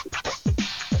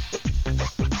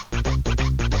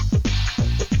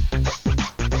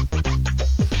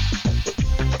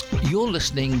You're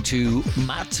listening to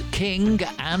Matt King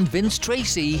and Vince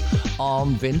Tracy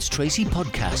on Vince Tracy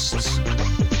Podcasts.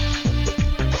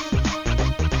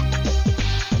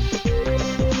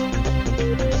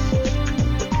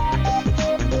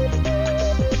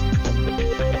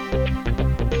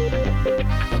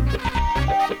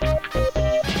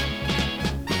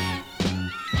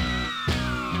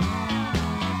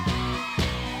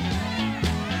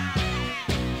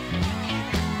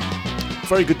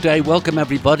 Very good day. Welcome,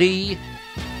 everybody.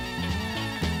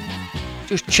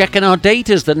 Just checking our date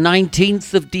as the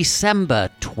 19th of December,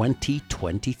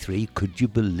 2023. Could you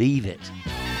believe it?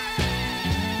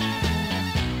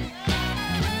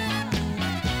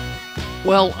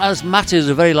 Well, as Matt is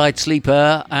a very light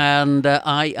sleeper, and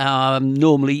I'm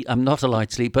not a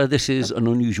light sleeper, this is an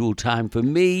unusual time for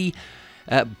me,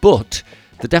 but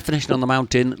the definition on the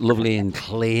mountain, lovely and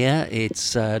clear.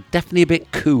 It's definitely a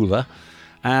bit cooler.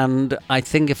 And I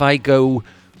think if I go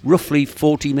roughly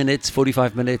 45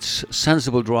 minutes,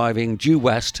 sensible driving, due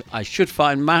west, I should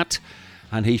find Matt,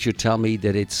 and he should tell me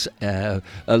that it's a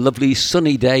lovely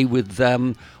sunny day with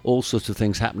all sorts of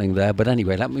things happening there. But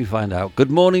anyway, let me find out. Good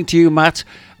morning to you, Matt,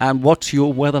 and what's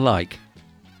your weather like?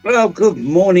 Well, good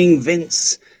morning,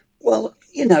 Vince. Well,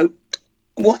 you know,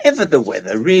 whatever the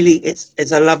weather, really,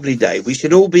 it's a lovely day. We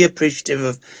should all be appreciative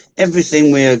of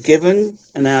everything we are given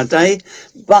in our day,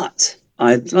 but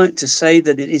I'd like to say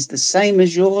that it is the same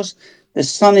as yours. The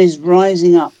sun is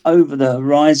rising up over the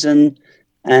horizon,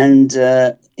 and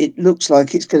it looks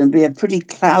like it's going to be a pretty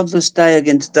cloudless day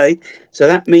again today. So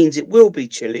that means it will be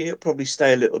chilly. It'll probably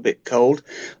stay a little bit cold.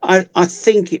 I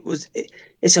think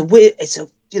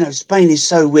Spain is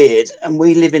so weird, and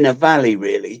we live in a valley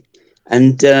really,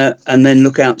 and then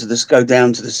look out go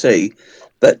down to the sea.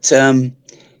 But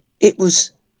it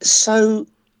was so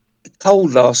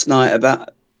cold last night about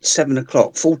 7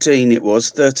 o'clock, 14 it was,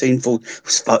 13, 14. It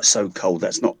was so cold.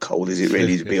 That's not cold, is it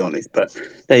really, to be honest? But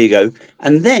there you go.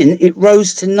 And then it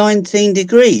rose to 19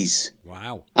 degrees.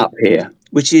 Wow. Up here,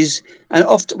 which is, and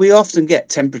we often get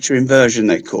temperature inversion,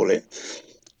 they call it.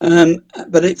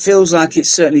 But it feels like it's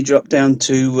certainly dropped down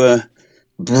to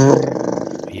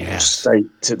state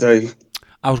today.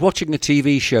 I was watching a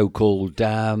TV show called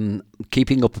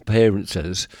Keeping Up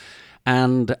Appearances,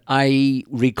 and I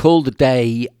recall the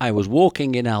day I was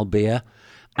walking in Albia,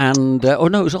 and it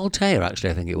was Altair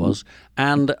actually, I think it was,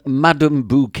 and Madame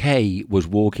Bouquet was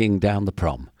walking down the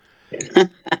prom,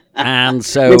 and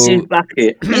so Mrs.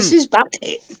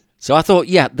 Bucket. So I thought,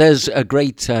 there's a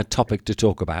great topic to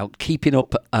talk about: keeping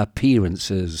up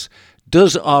appearances.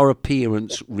 Does our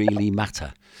appearance really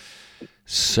matter?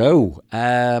 So,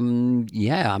 I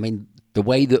mean, the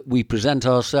way that we present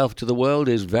ourselves to the world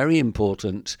is very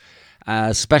important.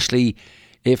 Especially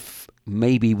if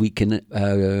maybe we can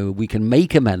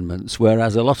make amendments,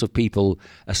 whereas a lot of people,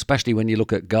 especially when you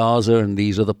look at Gaza and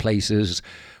these other places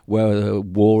where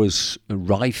war is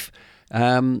rife,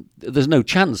 there's no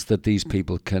chance that these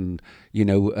people can,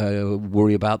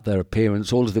 worry about their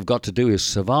appearance. All they've got to do is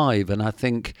survive. And I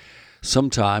think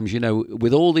sometimes,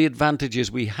 with all the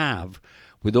advantages we have,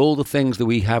 with all the things that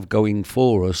we have going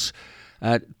for us,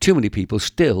 too many people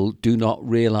still do not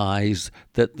realise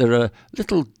that there are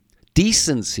little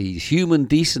decencies, human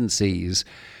decencies.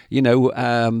 Before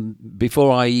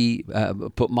I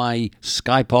put my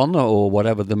Skype on or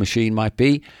whatever the machine might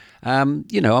be, I'm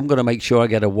going to make sure I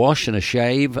get a wash and a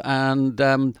shave and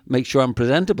make sure I'm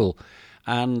presentable.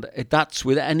 And that's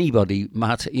with anybody,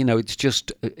 Matt. It's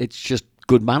just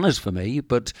good manners for me.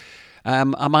 But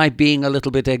am I being a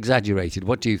little bit exaggerated?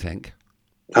 What do you think?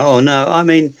 Oh no, I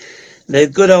mean, the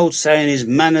good old saying is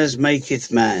manners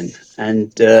maketh man,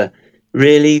 and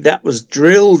really that was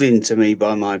drilled into me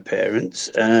by my parents,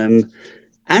 and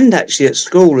actually at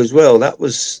school as well. That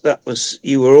was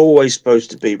you were always supposed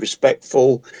to be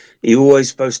respectful. You were always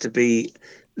supposed to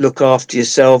look after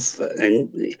yourself.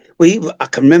 And I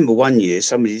can remember one year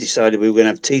somebody decided we were going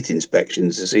to have teeth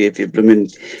inspections to see if you're blooming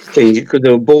clean, because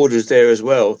there were boarders there as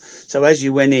well. So as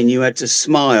you went in, you had to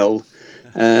smile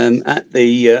at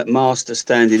the master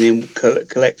standing in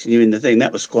collecting you in the thing.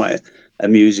 That was quite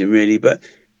amusing, really. But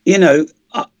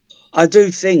I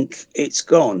do think it's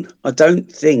gone. I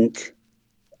don't think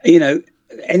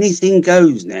anything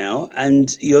goes now,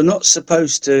 and you're not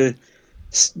supposed to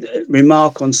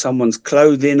remark on someone's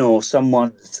clothing or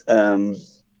someone's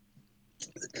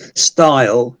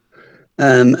style.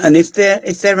 And if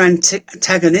they're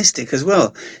antagonistic as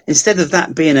well, instead of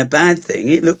that being a bad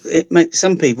thing,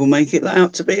 some people make it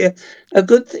out to be a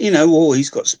good thing.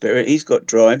 He's got spirit, he's got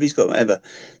drive, he's got whatever.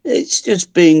 It's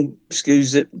just being,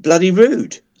 excuse it, bloody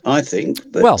rude, I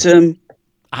think. But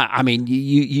I mean,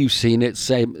 you've seen it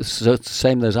same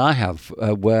as I have,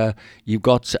 where you've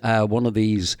got one of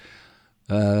these,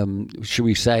 should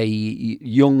we say,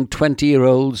 young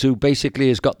 20-year-olds who basically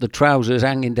has got the trousers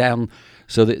hanging down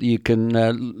so that you can,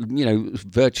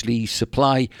 virtually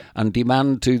supply and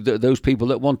demand to those people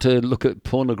that want to look at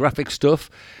pornographic stuff.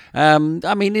 I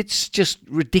mean, it's just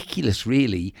ridiculous,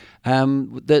 really,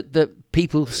 that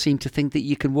people seem to think that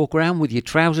you can walk around with your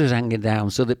trousers hanging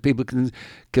down so that people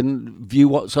can view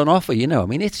what's on offer. I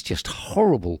mean, it's just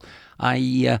horrible.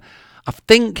 I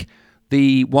think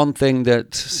the one thing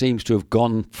that seems to have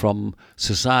gone from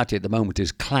society at the moment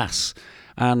is class.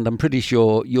 And I'm pretty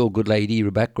sure your good lady,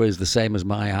 Rebecca, is the same as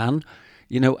my Anne.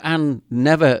 Anne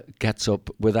never gets up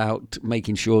without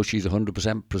making sure she's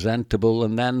 100% presentable.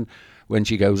 And then when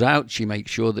she goes out, she makes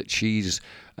sure that she's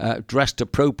dressed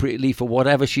appropriately for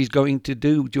whatever she's going to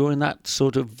do during that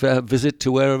sort of visit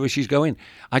to wherever she's going.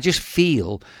 I just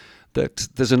feel that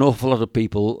there's an awful lot of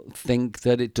people think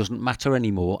that it doesn't matter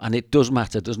anymore. And it does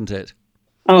matter, doesn't it?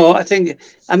 Oh,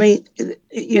 I mean,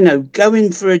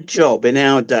 going for a job in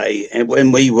our day,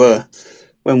 when we were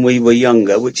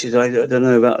younger, which is, I don't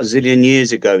know, about a zillion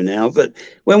years ago now, but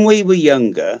when we were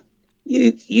younger,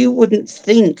 you wouldn't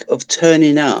think of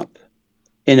turning up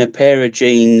in a pair of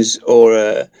jeans, or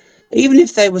even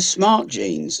if they were smart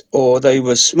jeans, or they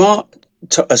were a smart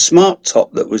top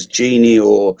that was jeany,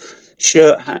 or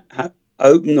shirt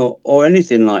open, or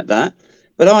anything like that.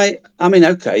 But I mean,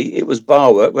 okay, it was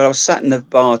bar work, but I was sat in the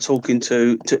bar talking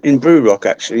to in Brew Rock,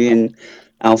 actually, in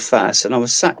Alfas, and I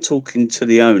was sat talking to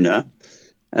the owner,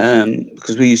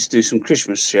 because we used to do some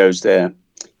Christmas shows there.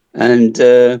 And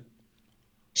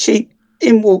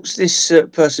in walks this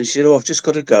person. She said, "Oh, I've just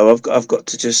got to go. I've got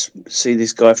to just see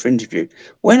this guy for interview."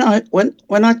 When I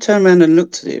turned around and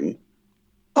looked at him,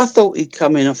 I thought he'd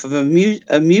come in off of a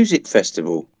music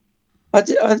festival. I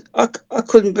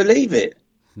couldn't believe it.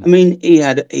 I mean, he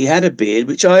had a beard,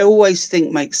 which I always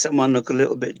think makes someone look a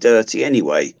little bit dirty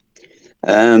anyway.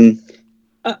 I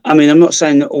mean, I'm not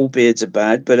saying that all beards are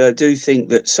bad, but I do think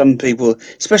that some people,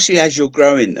 especially as you're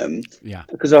growing them,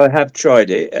 because I have tried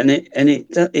it, and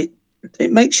it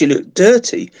makes you look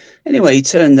dirty. Anyway, he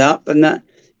turned up, and that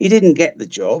he didn't get the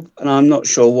job, and I'm not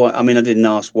sure why. I mean, I didn't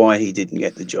ask why he didn't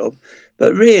get the job,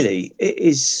 but really,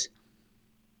 it's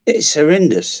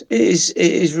horrendous. It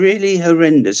is really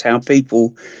horrendous how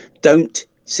people don't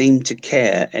seem to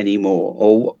care anymore,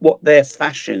 or what their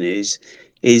fashion is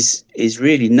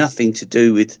really nothing to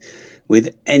do with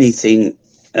anything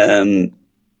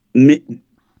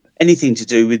anything to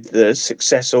do with the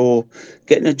success or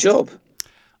getting a job.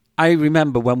 I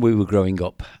remember when we were growing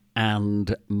up,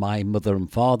 and my mother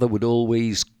and father would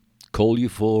always call you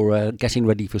for getting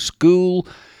ready for school.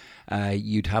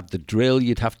 You'd have the drill,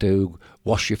 you'd have to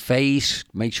wash your face,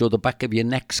 make sure the back of your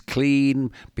neck's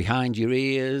clean, behind your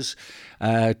ears,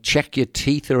 check your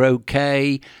teeth are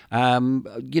okay.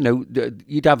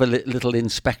 You'd have a little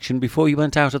inspection before you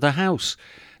went out of the house.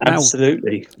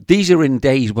 Absolutely. Now, these are in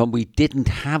days when we didn't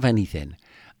have anything.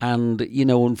 And,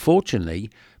 unfortunately,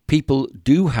 people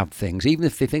do have things, even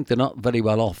if they think they're not very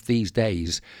well off these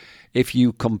days. If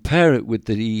you compare it with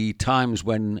the times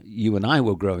when you and I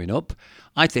were growing up,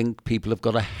 I think people have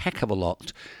got a heck of a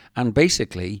lot. And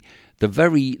basically, the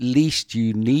very least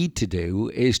you need to do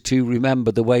is to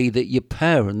remember the way that your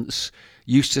parents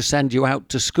used to send you out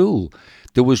to school.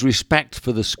 There was respect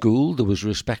for the school, there was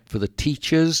respect for the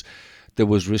teachers, there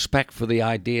was respect for the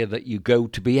idea that you go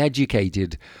to be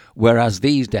educated. Whereas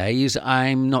these days,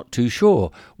 I'm not too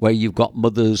sure, where you've got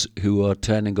mothers who are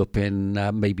turning up in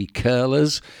maybe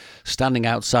curlers, standing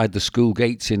outside the school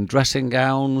gates in dressing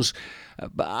gowns.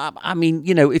 I mean,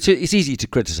 it's easy to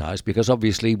criticise because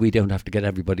obviously we don't have to get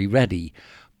everybody ready.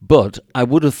 But I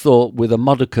would have thought with a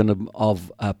modicum of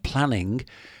planning,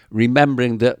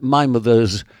 remembering that my mother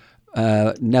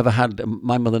never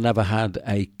had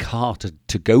a car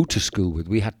to go to school with.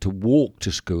 We had to walk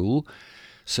to school.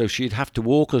 So she'd have to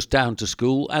walk us down to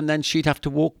school, and then she'd have to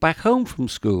walk back home from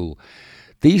school.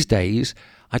 These days,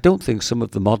 I don't think some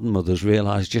of the modern mothers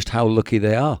realise just how lucky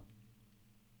they are.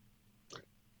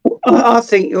 I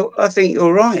think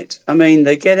you're right. I mean,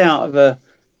 they get out of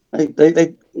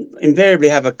they invariably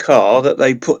have a car that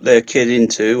they put their kid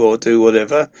into or do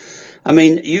whatever. I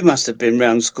mean, you must have been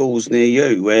round schools near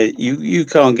you where you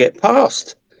can't get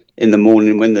past in the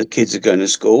morning when the kids are going to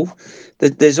school.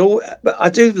 But I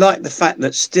do like the fact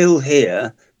that still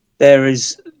here there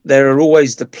are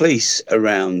always the police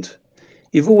around.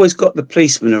 You've always got the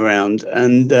policemen around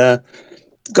and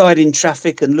guiding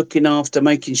traffic and looking after,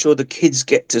 making sure the kids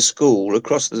get to school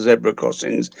across the zebra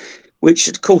crossings. Which,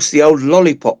 of course, the old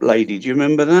lollipop lady. Do you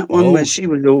remember that one where she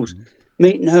was always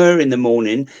meeting her in the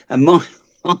morning, and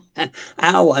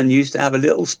our one used to have a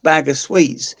little bag of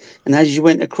sweets, and as you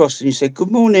went across and you said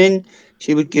good morning,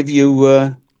 she would give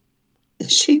you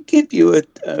she'd give you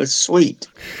a sweet.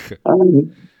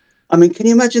 Um, I mean, can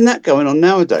you imagine that going on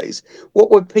nowadays?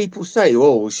 What would people say?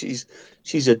 Oh, she's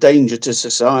a danger to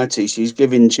society. She's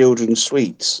giving children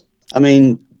sweets. I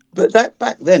mean, but that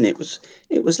back then it was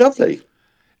lovely.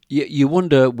 You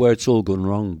wonder where it's all gone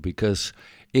wrong, because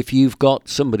if you've got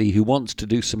somebody who wants to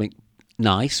do something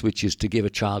nice, which is to give a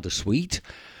child a sweet,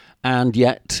 and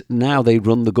yet now they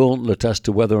run the gauntlet as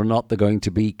to whether or not they're going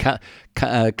to be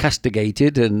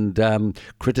castigated and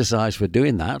criticised for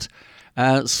doing that.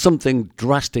 Something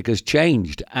drastic has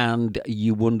changed, and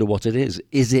you wonder what it is.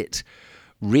 Is it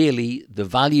really the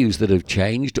values that have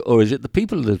changed, or is it the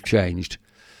people that have changed?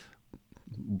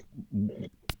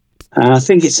 I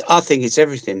think it's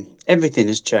everything. Everything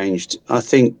has changed. I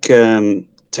think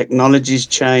technology's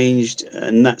changed,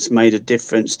 and that's made a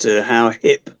difference to how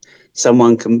hip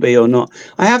someone can be or not.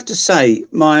 I have to say,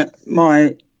 my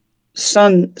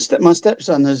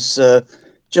stepson has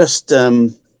just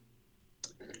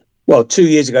well, 2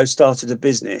 years ago started a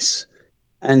business,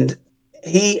 and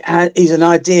he's an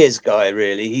ideas guy.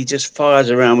 Really, he just fires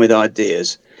around with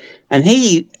ideas, and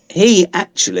he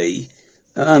actually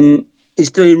um,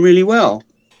 is doing really well.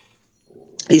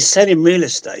 He's selling real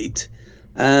estate,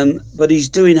 but he's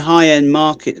doing high end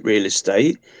market real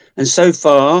estate. And so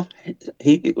far,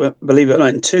 he believe it or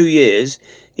not, in 2 years,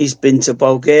 he's been to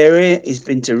Bulgaria, he's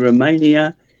been to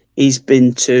Romania, he's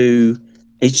been to,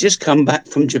 he's just come back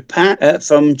from Japan,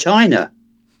 from China,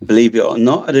 believe it or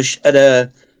not, at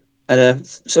a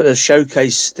sort of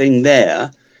showcase thing there,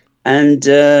 and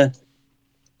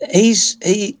he's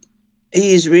he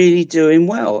is really doing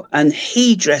well, and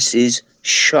he dresses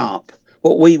sharp,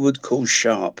 what we would call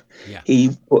sharp. Yeah. He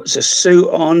puts a suit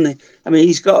on. I mean,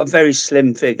 he's got a very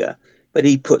slim figure, but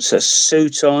he puts a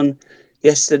suit on.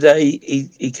 Yesterday,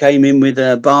 he came in with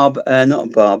a barber, not a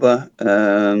barber.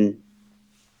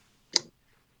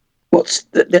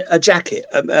 A jacket,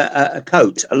 a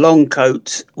coat, a long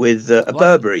coat with a Like,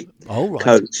 Burberry oh, right.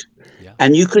 coat, Yeah.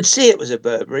 and you could see it was a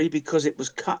Burberry because it was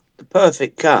cut the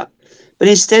perfect cut. But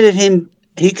instead of him,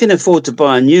 he can afford to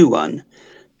buy a new one,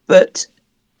 but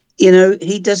he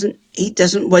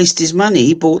doesn't waste his money.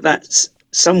 He bought that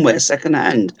somewhere second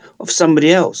hand of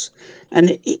somebody else,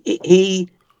 and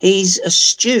he's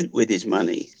astute with his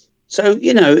money. So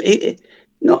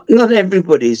not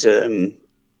everybody's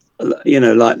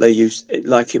like they use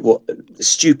like it what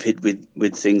stupid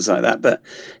with things like that. But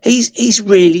he's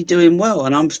really doing well,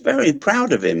 and I'm very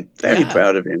proud of him. Very Yeah.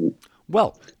 proud of him.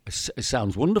 Well, it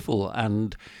sounds wonderful.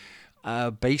 And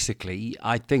basically,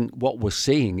 I think what we're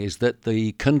seeing is that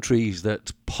the countries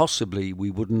that possibly we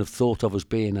wouldn't have thought of as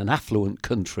being an affluent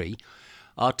country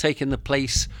are taking the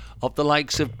place of the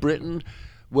likes of Britain,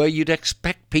 where you'd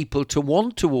expect people to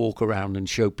want to walk around and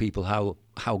show people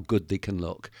how good they can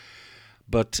look.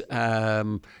 But,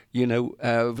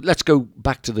 let's go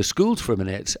back to the schools for a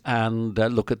minute and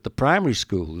look at the primary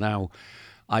school. Now,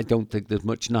 I don't think there's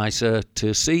much nicer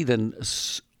to see than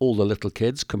all the little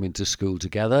kids coming to school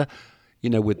together,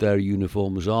 with their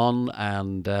uniforms on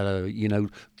and,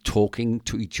 talking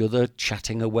to each other,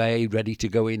 chatting away, ready to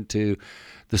go into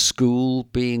the school,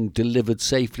 being delivered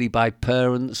safely by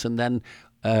parents and then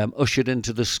ushered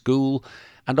into the school.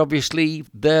 And obviously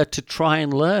there to try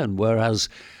and learn, whereas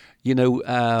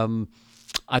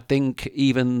I think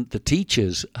even the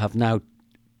teachers have now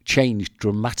changed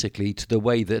dramatically to the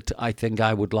way that I think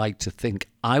I would like to think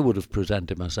I would have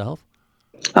presented myself.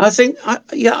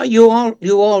 Yeah, you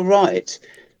are right,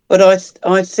 but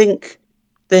I think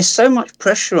there's so much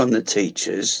pressure on the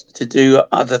teachers to do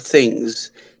other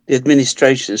things, the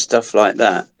administration stuff like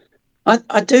that.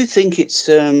 I do think it's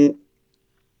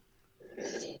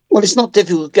not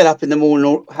difficult to get up in the morning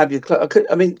or have your clothes.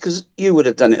 I mean, because you would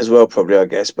have done it as well, probably, I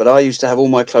guess. But I used to have all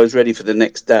my clothes ready for the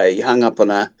next day, hung up on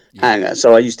a Yeah, hanger.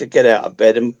 So I used to get out of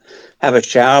bed and have a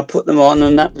shower, put them on,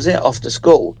 and that was it. Off to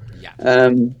school. yeah.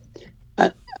 Um,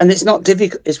 and it's not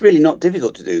difficult. It's really not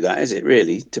difficult to do that, is it?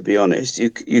 Really, to be honest,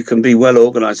 you can be well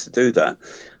organised to do that.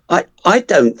 I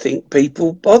don't think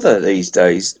people bother these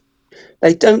days.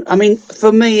 They don't. I mean,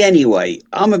 for me anyway,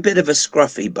 I'm a bit of a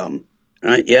scruffy bum,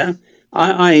 right? Yeah,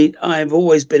 I've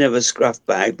always been of a scruff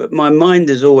bag, but my mind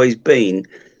has always been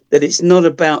that it's not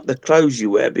about the clothes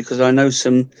you wear, because I know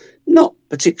some not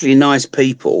particularly nice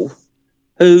people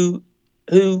who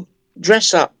who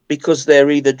dress up because they're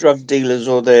either drug dealers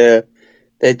or they're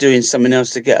doing something else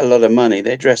to get a lot of money.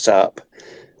 They dress up,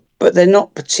 but they're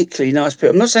not particularly nice people.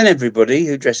 I'm not saying everybody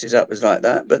who dresses up is like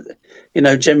that, but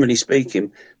generally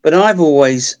speaking. But I've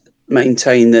always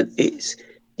maintain that it's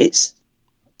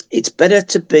it's better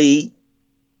to be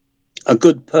a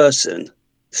good person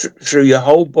through your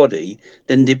whole body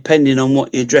than depending on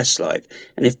what you dress like.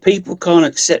 And if people can't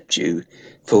accept you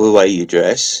for the way you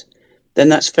dress, then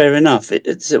that's fair enough.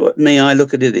 It's me. I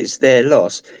look at it; it's their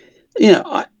loss.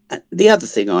 The other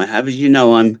thing I have is,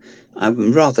 I'm a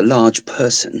rather large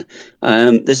person.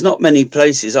 There's not many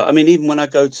places. I mean, even when I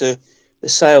go to the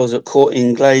sales at Court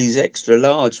in Glaze Extra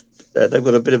Large, they've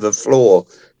got a bit of a floor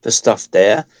for stuff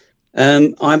there.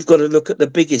 I've got to look at the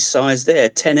biggest size there,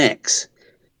 10X,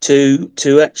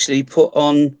 to actually put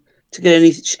on to get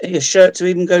a shirt to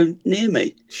even go near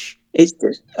me.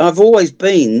 I've always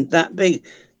been that big.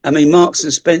 I mean, Marks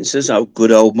and Spencers,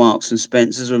 good old Marks and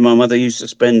Spencers, where my mother used to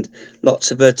spend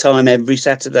lots of her time every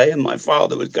Saturday, and my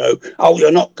father would go, "Oh,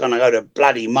 you're not going to go to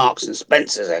bloody Marks and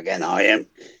Spencers again, I am."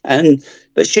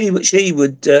 But she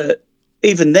would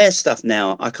even their stuff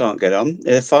now I can't get on.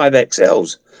 They're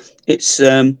 5XLs.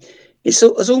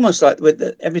 It's almost like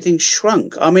everything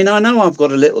shrunk. I mean, I know I've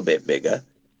got a little bit bigger,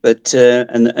 but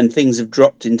and things have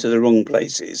dropped into the wrong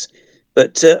places.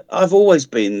 But I've always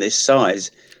been this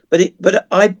size. But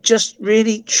I just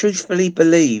really truthfully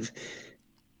believe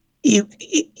you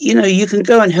can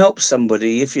go and help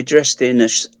somebody if you're dressed in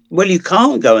well, you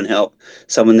can't go and help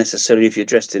someone necessarily if you're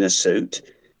dressed in a suit,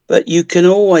 but you can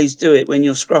always do it when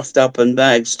you're scruffed up and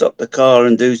bagged, stop the car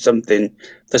and do something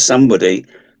for somebody.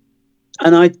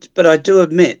 But I do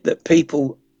admit that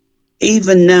people,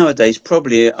 even nowadays,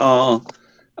 probably are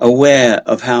aware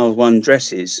of how one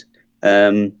dresses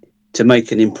to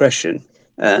make an impression.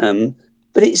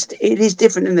 But it is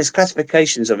different, and there's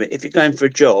classifications of it. If you're going for a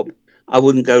job, I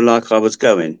wouldn't go like I was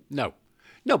going. No.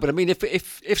 No, but I mean,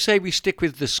 if say we stick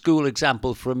with the school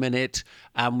example for a minute,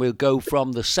 and we'll go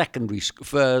from the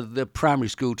for the primary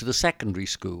school to the secondary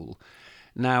school.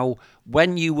 Now,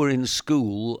 when you were in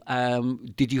school,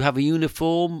 did you have a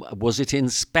uniform? Was it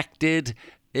inspected?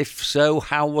 If so,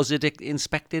 how was it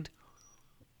inspected?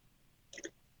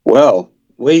 Well,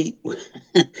 we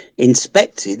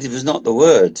inspected. It was not the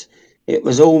word. It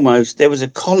was almost, there was a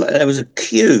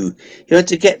queue. You had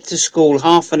to get to school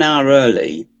half an hour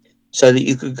early so that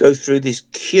you could go through this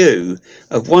queue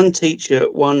of one teacher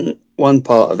at one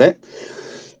part of it,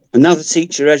 another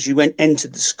teacher as you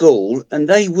entered the school, and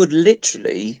they would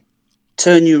literally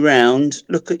turn you round,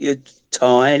 look at your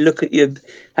tie, look at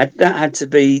that had to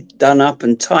be done up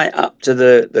and tight up to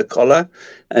the collar.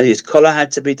 His collar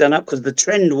had to be done up because the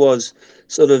trend was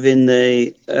sort of in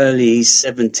the early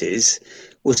 70s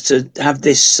was to have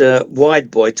this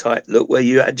wide boy type look where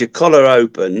you had your collar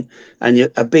open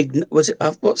and a big, what's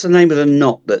the name of the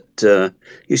knot that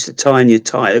used to tie in your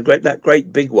tie? That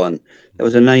great big one. There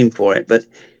was a name for it, but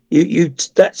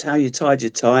that's how you tied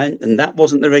your tie, and that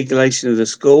wasn't the regulation of the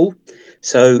school.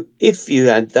 So if you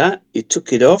had that, you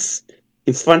took it off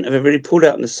in front of everybody, pulled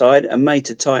out on the side and made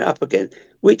to tie it up again,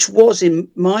 which was in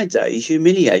my day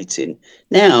humiliating.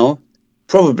 Now,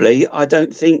 probably, I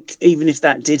don't think, even if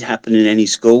that did happen in any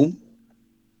school,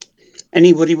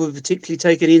 anybody would particularly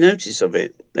take any notice of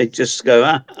it. They'd just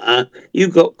go, you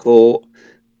got caught.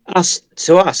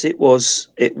 To us, it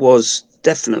was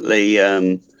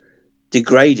definitely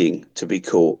degrading to be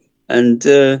caught. And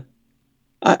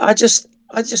I just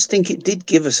think it did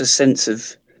give us a sense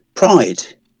of pride.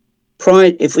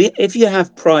 Pride. If you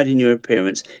have pride in your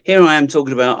appearance, here I am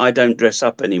talking about I don't dress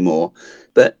up anymore,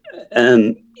 but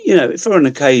for an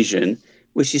occasion,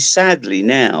 which is sadly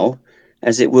now,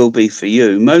 as it will be for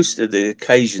you, most of the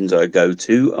occasions I go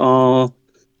to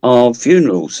are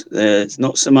funerals. It's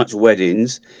not so much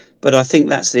weddings, but I think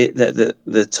that's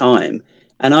the time,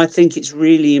 and I think it's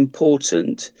really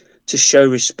important to show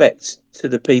respect to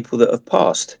the people that have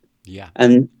passed. Yeah.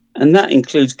 And that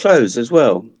includes clothes as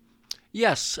well.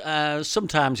 Yes,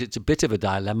 sometimes it's a bit of a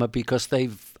dilemma because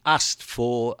they've asked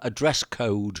for a dress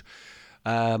code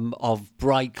of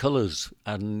bright colours,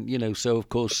 and so of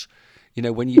course,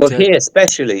 when you here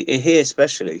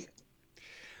especially.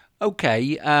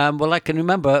 Okay, well, I can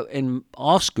remember in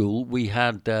our school we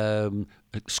had a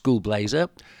school blazer,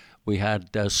 we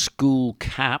had a school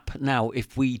cap. Now,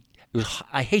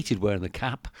 I hated wearing the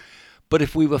cap, but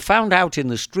if we were found out in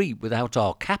the street without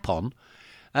our cap on,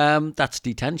 that's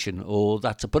detention or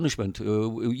that's a punishment.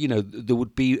 There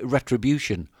would be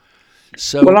retribution.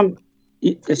 So, well,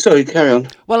 sorry, carry on.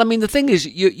 Well, I mean, the thing is,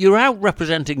 you're out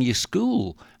representing your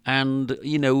school, and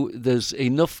there's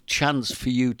enough chance for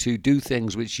you to do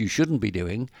things which you shouldn't be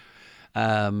doing.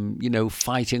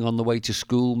 Fighting on the way to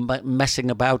school,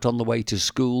 messing about on the way to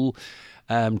school,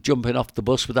 jumping off the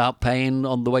bus without paying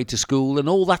on the way to school, and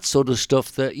all that sort of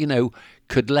stuff that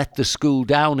could let the school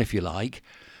down, if you like.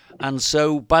 And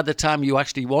so by the time you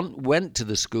actually went to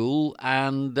the school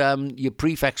and your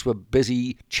prefects were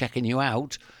busy checking you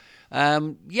out,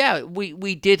 yeah,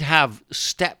 we did have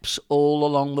steps all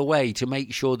along the way to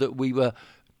make sure that we were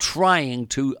trying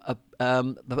to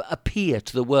appear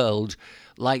to the world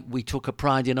like we took a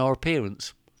pride in our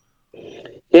appearance.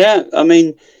 Yeah, I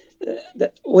mean,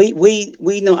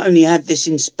 we not only had this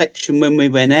inspection when we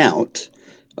went out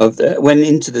went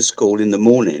into the school in the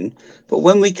morning, but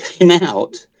when we came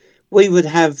out, we would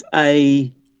have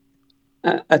a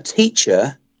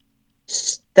teacher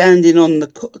standing on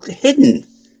hidden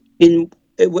in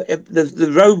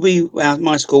the road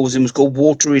my school was in was called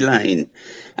Watery Lane,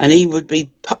 and he would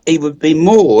be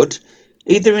moored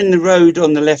either in the road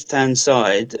on the left hand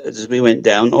side as we went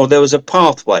down, or there was a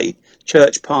pathway,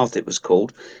 church path it was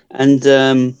called, and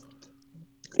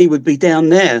he would be down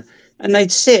there, and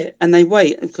they'd sit and they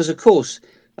wait because of course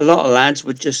a lot of lads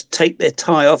would just take their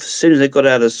tie off as soon as they got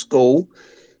out of school.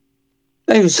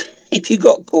 They was if you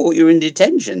got caught, you were in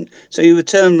detention. So you would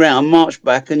turn round, march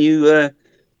back, and you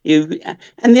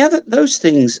and the other those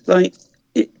things like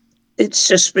it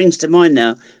just springs to mind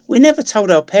now. We never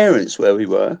told our parents where we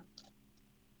were.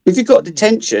 If you got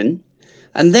detention,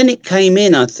 and then it came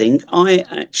in, I think I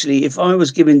actually, if I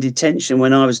was given detention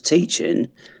when I was teaching,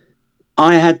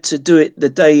 I had to do it the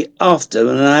day after,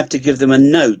 and I had to give them a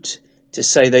note to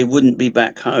say they wouldn't be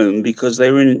back home because they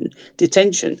were in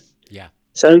detention. Yeah.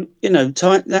 So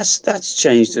time that's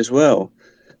changed as well.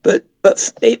 But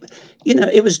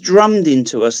it was drummed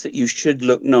into us that you should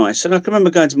look nice. And I can remember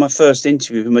going to my first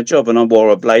interview for my job, and I wore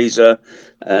a blazer,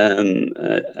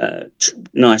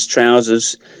 nice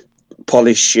trousers,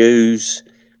 polished shoes.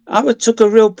 Took a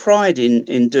real pride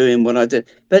in doing what I did.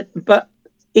 But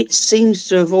it seems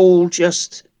to have all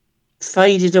just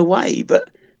faded away. But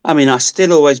I mean, I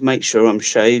still always make sure I'm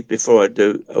shaved before I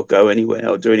do or go anywhere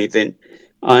or do anything.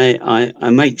 I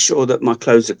make sure that my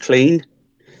clothes are clean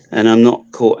and I'm not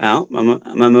caught out. My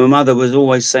mother was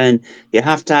always saying, you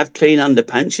have to have clean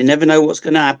underpants. You never know what's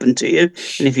going to happen to you.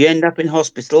 And if you end up in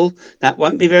hospital, that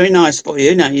won't be very nice for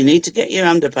you. Now, you need to get your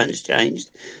underpants changed.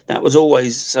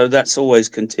 That's always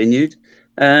continued.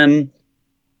 Um,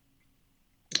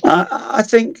 I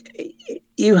think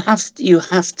you have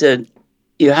to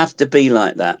be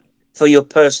like that for your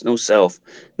personal self,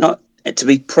 not to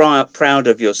be proud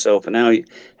of yourself and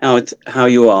how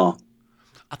you are.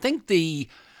 I think the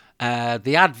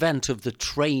advent of the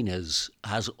trainers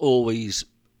has always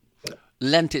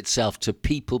lent itself to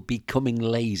people becoming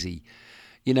lazy.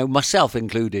 Myself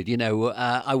included.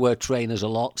 I wear trainers a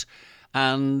lot,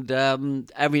 and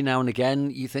every now and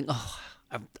again you think, oh,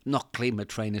 I've not cleaned my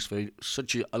trainers for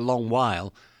such a long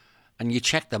while, and you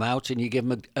check them out and you give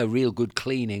them a real good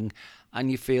cleaning, and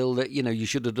you feel that you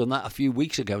should have done that a few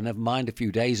weeks ago, never mind a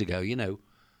few days ago.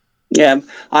 Yeah,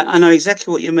 I know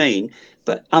exactly what you mean,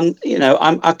 but I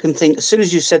can think as soon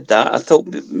as you said that, I thought,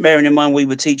 bearing in mind we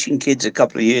were teaching kids a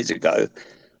couple of years ago.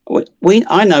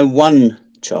 I know one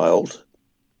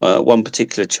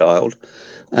particular child.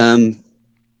 Um,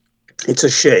 it's a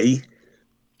she.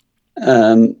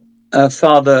 Um, Her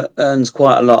father earns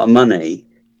quite a lot of money,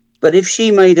 but if she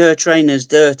made her trainers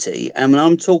dirty, and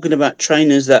I'm talking about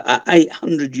trainers that are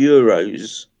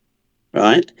 €800,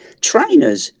 right?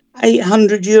 Trainers,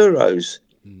 €800.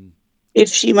 Mm. If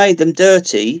she made them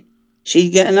dirty,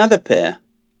 she'd get another pair.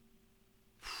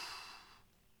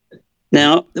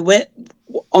 Now,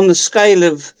 on the scale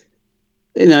of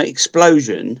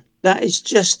explosion, that's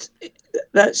just.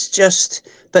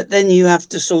 But then you have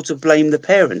to sort of blame the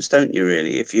parents, don't you?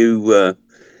 Really, if you look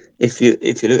and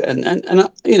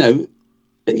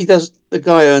the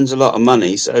guy earns a lot of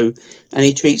money, so and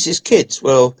he treats his kids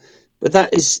well. But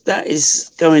that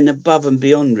is going above and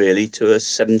beyond really to a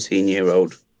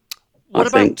 17-year-old, I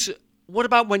What think. about what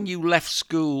about when you left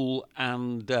school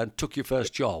and took your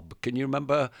first job? Can you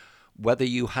remember whether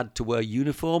you had to wear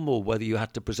uniform or whether you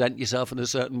had to present yourself in a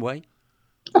certain way?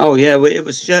 Oh yeah, well, it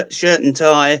was shirt and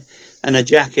tie and a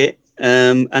jacket,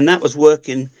 and that was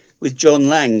working with John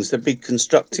Lang's, the big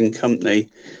constructing company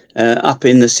up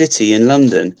in the city in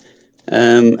London.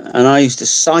 And I used to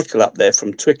cycle up there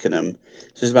from Twickenham,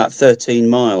 so it was about 13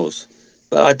 miles.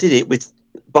 But I did it with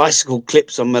bicycle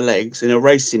clips on my legs in a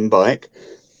racing bike,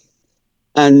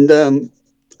 and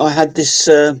I had this.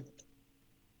 I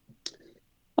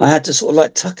had to sort of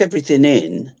like tuck everything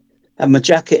in, have my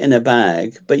jacket in a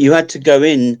bag, but you had to go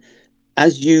in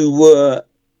as you were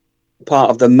part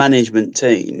of the management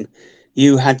team,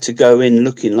 you had to go in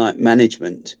looking like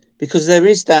management because there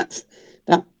is that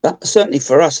certainly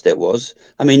for us there was.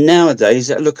 I mean,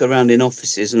 nowadays I look around in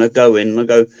offices and I go in and I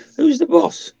go, "Who's the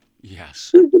boss?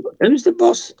 Yes. Who's the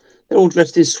boss?" They're all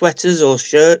dressed in sweaters or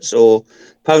shirts or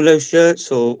polo shirts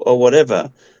or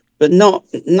whatever, but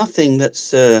nothing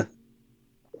that's would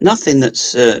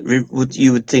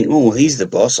you would think, oh, he's the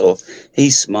boss or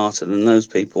he's smarter than those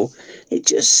people. It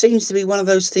just seems to be one of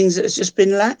those things that has just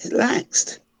been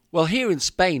laxed. Well, here in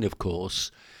Spain, of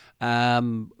course,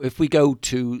 if we go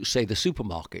to, say, the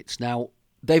supermarkets, now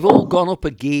they've all gone up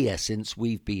a gear since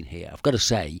we've been here. I've got to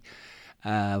say,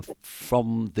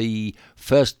 from the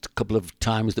first couple of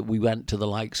times that we went to the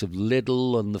likes of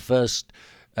Lidl and the first.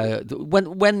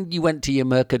 When you went to your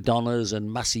Mercadonas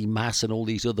and Massy Mass and all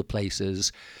these other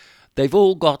places, they've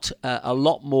all got a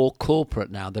lot more corporate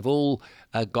now. They've all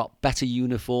got better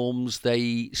uniforms.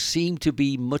 They seem to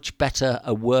be much better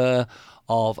aware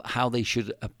of how they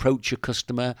should approach a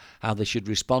customer, how they should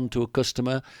respond to a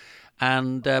customer.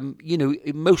 And,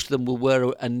 most of them will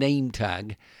wear a name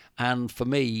tag. And for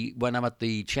me, when I'm at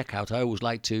the checkout, I always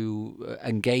like to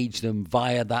engage them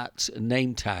via that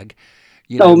name tag.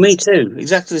 Me too.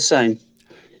 Exactly the same.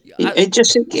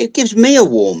 It gives me a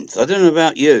warmth. I don't know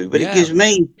about you, but it gives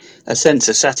me a sense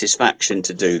of satisfaction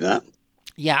to do that.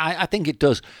 Yeah, I think it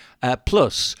does.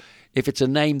 Plus, if it's a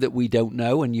name that we don't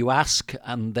know and you ask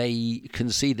and they can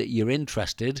see that you're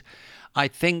interested, I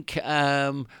think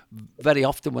very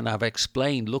often when I've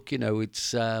explained, look,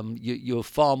 it's you're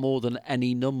far more than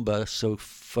any number. So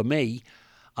for me,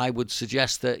 I would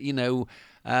suggest that,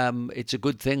 it's a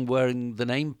good thing wearing the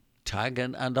name tag,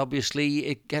 and obviously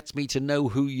it gets me to know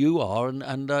who you are,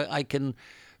 and I can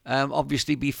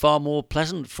obviously be far more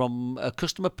pleasant from a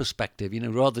customer perspective,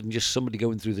 rather than just somebody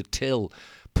going through the till,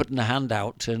 putting a hand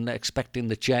out and expecting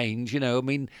the change.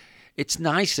 It's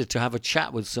nicer to have a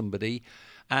chat with somebody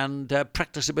and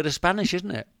practice a bit of Spanish,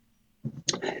 isn't it?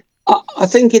 I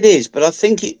think it is, but I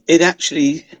think it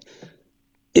actually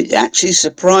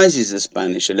surprises the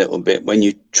Spanish a little bit when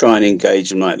you try and engage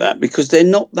them like that, because they're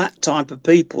not that type of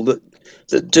people that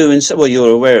do. And so, well,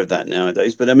 you're aware of that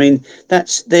nowadays, but I mean,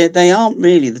 they aren't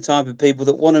really the type of people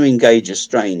that want to engage a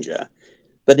stranger.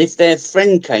 But if their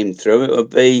friend came through,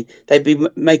 they'd be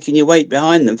making you wait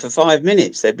behind them for 5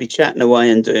 minutes. They'd be chatting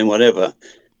away and doing whatever.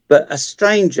 But a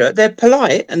stranger, they're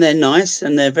polite and they're nice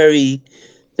and they're very.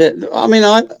 I mean,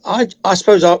 I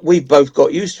suppose we've both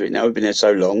got used to it now. We've been there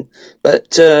so long,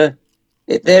 but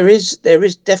there is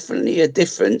definitely a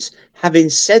difference.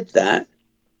 Having said that,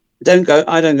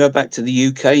 I don't go back to the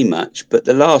UK much, but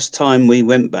the last time we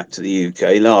went back to the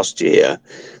UK last year,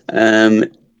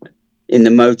 in the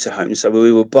motorhome, so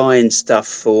we were buying stuff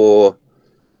for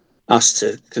us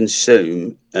to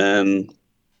consume. I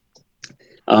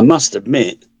must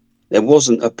admit, there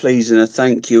wasn't a please and a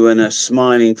thank you and a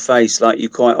smiling face like you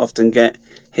quite often get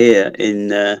here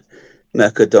in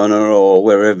Mercadona or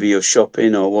wherever you're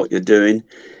shopping or what you're doing.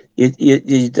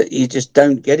 You just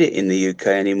don't get it in the UK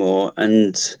anymore,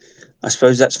 and I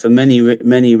suppose that's for many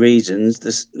reasons.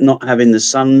 This not having the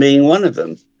sun being one of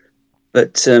them.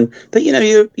 But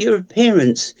your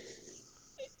appearance,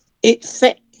 it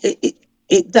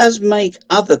does make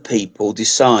other people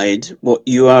decide what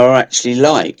you are actually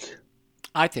like.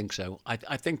 I think so. I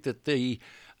think that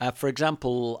for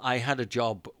example, I had a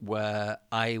job where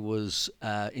I was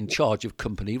in charge of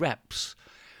company reps.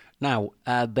 Now,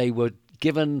 they were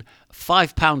given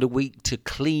 £5 a week to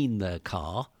clean their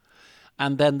car,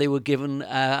 and then they were given,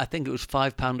 I think it was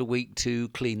 £5 a week to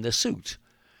clean their suit.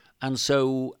 And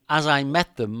so, as I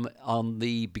met them at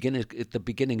the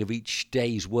beginning of each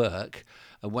day's work,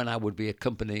 when I would be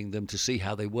accompanying them to see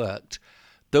how they worked,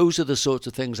 those are the sorts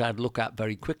of things I'd look at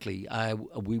very quickly.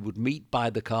 We would meet by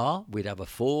the car, we'd have a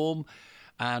form,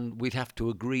 and we'd have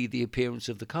to agree the appearance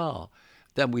of the car.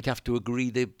 Then we'd have to agree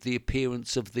the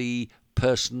appearance of the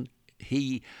person,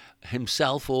 he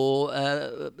himself, or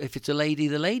if it's a lady,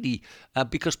 the lady.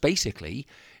 Because basically,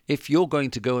 if you're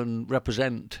going to go and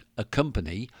represent a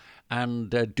company and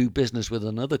do business with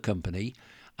another company,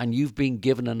 and you've been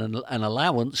given an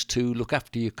allowance to look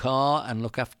after your car and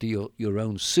look after your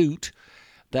own suit,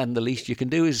 then the least you can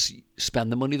do is spend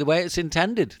the money the way it's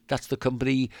intended. That's the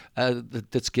company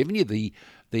that's given you the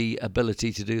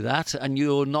ability to do that, and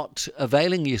you're not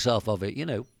availing yourself of it,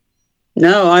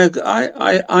 No,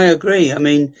 I agree. I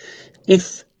mean,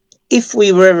 if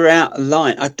we were ever out of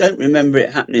line, I don't remember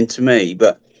it happening to me,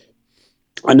 but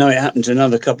I know it happened to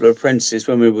another couple of apprentices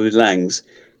when we were with Langs.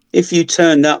 If you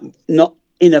turned up not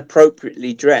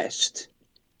inappropriately dressed,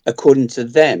 according to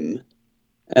them,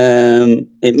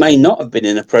 it may not have been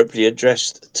inappropriately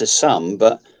addressed to some,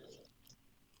 but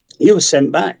you were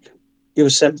sent back. You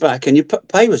were sent back, and your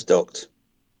pay was docked,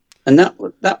 and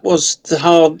that was the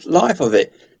hard life of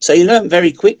it. So you learned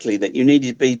very quickly that you needed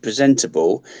to be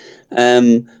presentable,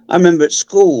 I remember at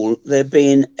school there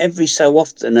being every so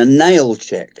often a nail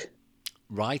check.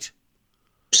 Right.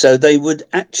 So they would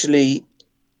actually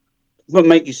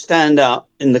make you stand up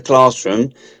in the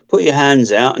classroom, put your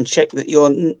hands out, and check that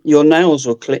your nails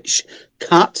were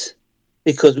cut,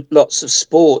 because lots of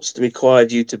sports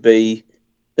required you to be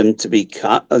them to be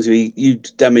cut, as you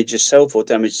damage yourself or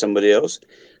damage somebody else.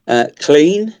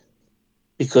 Clean,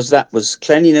 because that was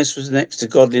cleanliness was next to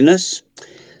godliness,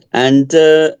 and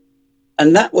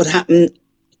that would happen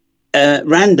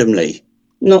randomly,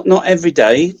 not every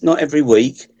day, not every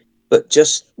week, but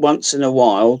just once in a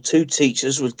while. Two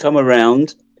teachers would come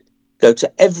around, go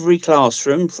to every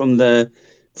classroom from the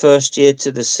first year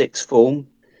to the sixth form,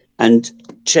 and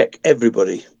check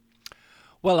everybody.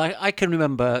 Well, I can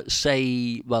remember,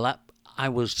 say, I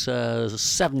was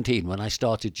 17 when I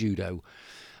started judo.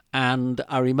 And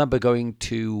I remember going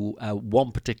to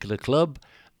one particular club,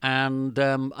 and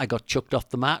I got chucked off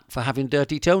the mat for having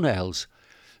dirty toenails.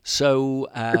 So,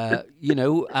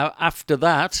 after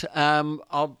that,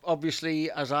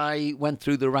 obviously, as I went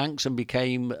through the ranks and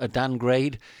became a Dan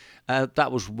grade,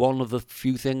 that was one of the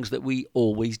few things that we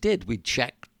always did. We'd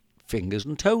check fingers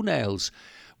and toenails.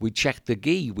 We'd check the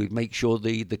gi. We'd make sure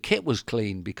the kit was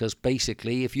clean, because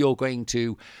basically, if you're going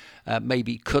to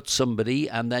maybe cut somebody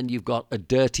and then you've got a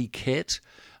dirty kit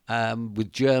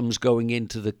with germs going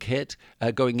into the kit,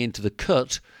 going into the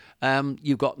cut,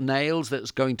 you've got nails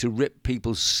that's going to rip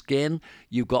people's skin.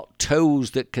 You've got toes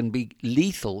that can be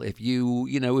lethal if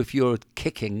if you're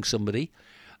kicking somebody.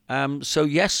 So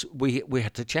yes, we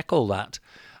had to check all that,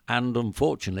 and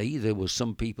unfortunately, there was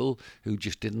some people who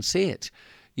just didn't see it.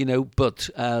 But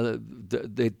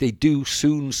they do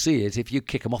soon see it if you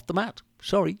kick them off the mat.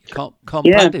 Sorry, can't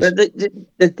Yeah, practice.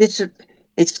 but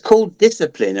it's called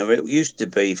discipline, or it used to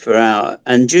be for our.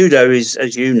 And judo is,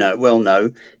 as you know, well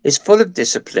know, is full of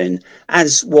discipline,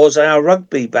 as was our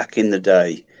rugby back in the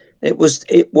day. It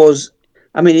was.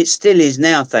 I mean, it still is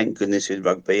now, thank goodness, with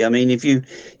rugby. I mean, if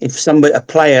a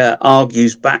player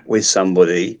argues back with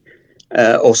somebody,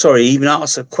 or sorry, even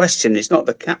asks a question, it's not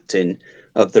the captain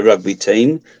of the rugby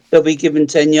team, they'll be given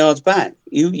 10 yards back.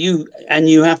 You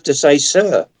have to say,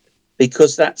 sir,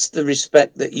 because that's the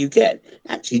respect that you get.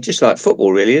 Actually, just like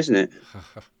football, really, isn't it?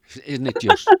 Isn't it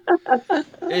just?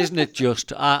 Isn't it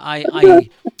just? I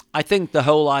think the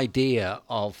whole idea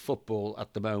of football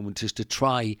at the moment is to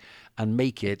try and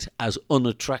make it as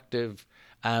unattractive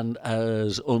and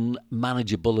as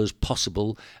unmanageable as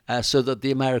possible, so that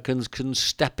the Americans can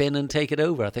step in and take it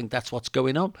over. I think that's what's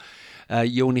going on.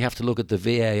 You only have to look at the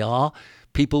VAR.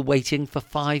 People waiting for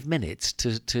 5 minutes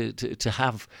to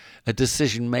have a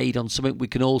decision made on something we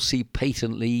can all see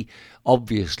patently,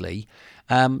 obviously.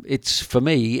 For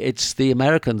me, it's the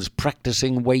Americans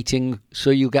practicing waiting so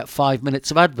you get 5 minutes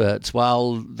of adverts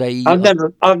while they.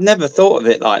 I've never thought of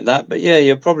it like that, but yeah,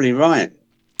 you're probably right.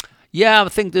 Yeah, I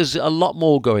think there's a lot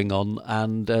more going on,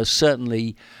 and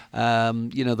certainly,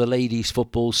 the ladies'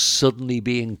 football suddenly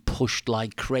being pushed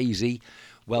like crazy.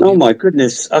 Well, Oh my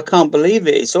goodness, I can't believe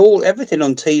it. Everything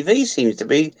on TV seems to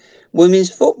be women's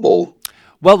football.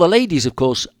 the ladies, of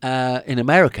course, in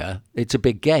America, it's a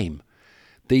big game.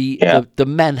 The, Yeah. the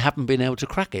men haven't been able to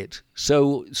crack it,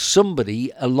 so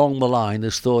somebody along the line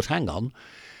has thought, "Hang on,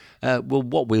 well,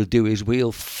 what we'll do is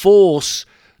we'll force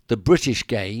the British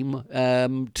game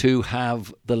to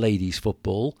have the ladies'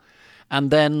 football, and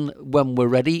then when we're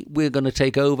ready, we're going to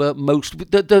take over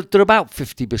most. They're about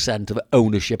 50% of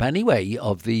ownership anyway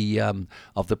of the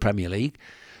Premier League.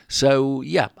 So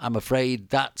yeah, I'm afraid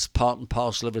that's part and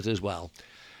parcel of it as well.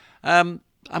 I'm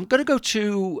going to go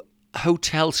to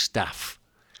hotel staff.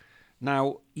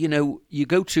 Now, you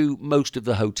go to most of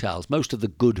the hotels, most of the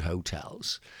good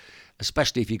hotels,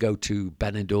 especially if you go to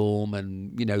Benidorm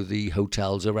and, the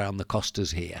hotels around the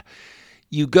Costas here.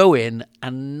 You go in,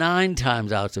 and 9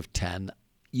 times out of 10,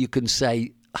 you can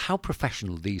say how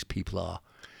professional these people are.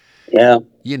 Yeah.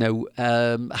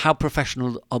 How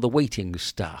professional are the waiting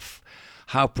staff?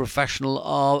 How professional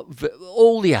are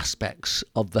all the aspects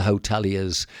of the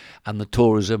hoteliers and the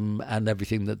tourism and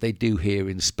everything that they do here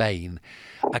in Spain?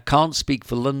 I can't speak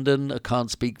for London. I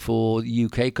can't speak for the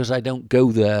UK because I don't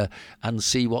go there and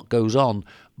see what goes on.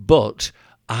 But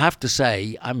I have to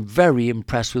say, I'm very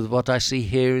impressed with what I see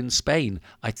here in Spain.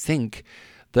 I think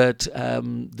that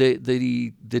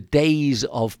the days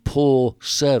of poor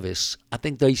service, I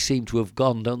think they seem to have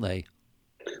gone, don't they?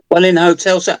 Well, in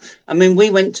hotels, I mean, we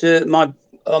went to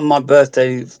on my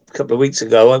birthday a couple of weeks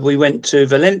ago. We went to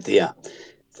Valencia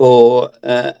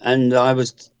and I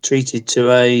was treated to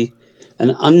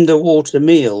an underwater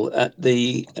meal at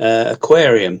the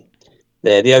aquarium.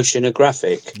 there, the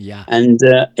Oceanographic, Yeah. and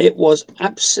it was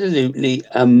absolutely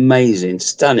amazing,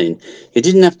 stunning. You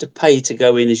didn't have to pay to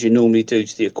go in as you normally do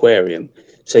to the aquarium,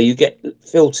 so you get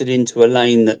filtered into a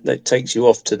lane that takes you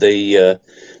off to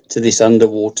this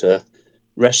underwater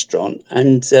restaurant,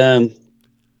 and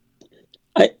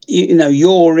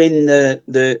you're in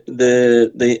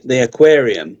the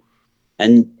aquarium,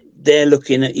 and they're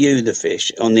looking at you, the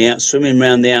fish, on the out, swimming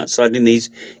around the outside in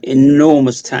these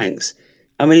enormous tanks.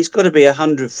 I mean, it's got to be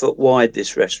 100 foot wide,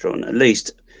 this restaurant, at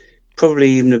least,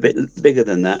 probably even a bit bigger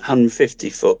than that,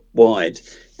 150 foot wide,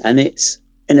 and it's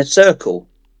in a circle.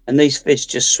 And these fish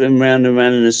just swim round and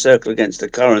round in a circle against the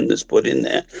current that's put in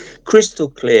there, crystal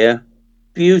clear,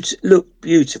 look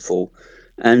beautiful,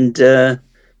 and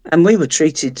we were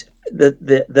treated,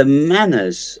 the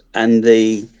manners and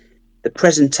the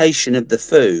presentation of the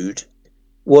food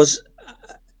was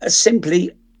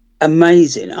simply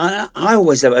amazing. I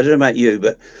always have, I don't know about you,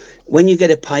 but when you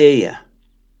get a paella,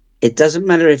 it doesn't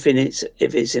matter if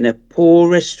it's in a poor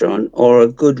restaurant or a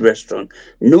good restaurant.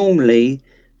 Normally,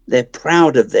 they're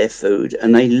proud of their food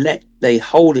and they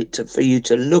hold it for you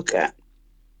to look at,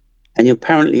 and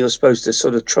you're supposed to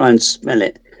sort of try and smell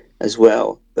it as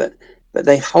well. But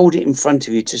they hold it in front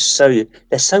of you to show you.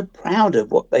 They're so proud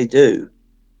of what they do.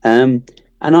 Um,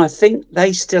 and I think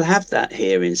they still have that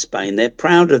here in Spain. They're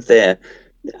proud of their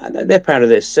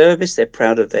service. They're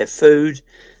proud of their food.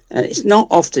 And it's not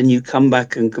often you come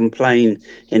back and complain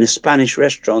in a Spanish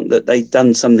restaurant that they've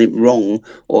done something wrong,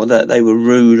 or that they were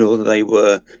rude, or that they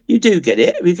were. You do get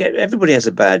it. Everybody has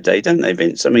a bad day, don't they,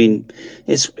 Vince? I mean,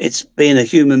 it's being a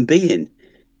human being.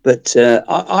 But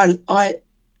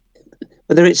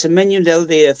whether it's a menu del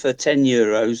dia for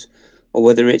 €10, or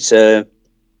whether it's a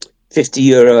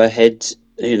 €50 a head,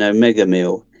 mega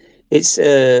meal. It's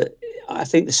I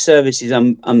think the service is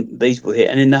unbeatable here.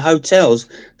 And in the hotels,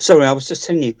 sorry, I was just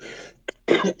telling you,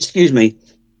 excuse me,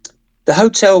 the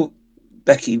hotel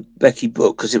Becky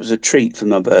booked, because it was a treat for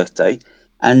my birthday,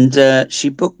 and she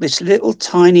booked this little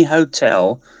tiny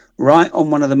hotel right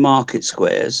on one of the market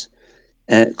squares,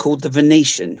 called the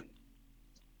Venetian,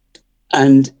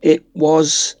 and it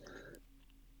was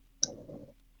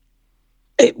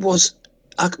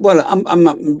well,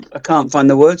 I can't find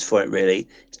the words for it really.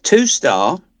 2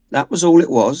 star. That was all it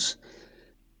was.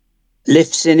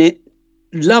 Lifts in it.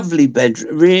 Lovely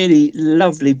bedroom. Really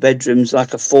lovely bedrooms,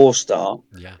 like a 4 star.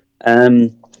 Yeah.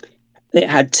 Um, it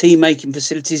had tea making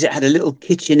facilities. It had a little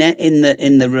kitchenette in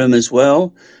the room as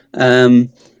well. Um,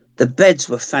 the beds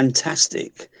were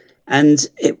fantastic, and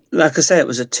like I say, it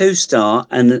was a 2 star,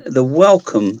 and the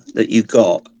welcome that you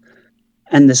got,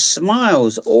 and the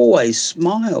smiles, always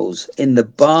smiles in the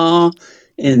bar,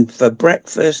 in for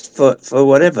breakfast, for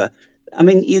whatever. I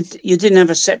mean, you didn't have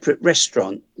a separate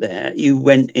restaurant there. You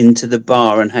went into the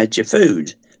bar and had your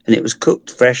food, and it was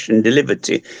cooked fresh and delivered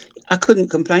to you. I couldn't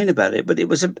complain about it, but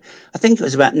I think it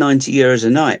was about €90 a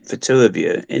night for two of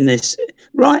you in this,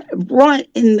 right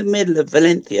in the middle of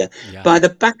Valencia, Yeah. by the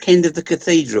back end of the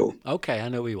cathedral. Okay, I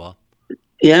know where you are.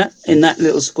 Yeah, in that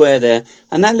little square there.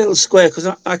 And that little square, because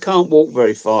I can't walk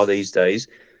very far these days,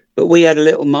 but we had a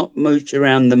little mooch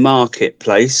around the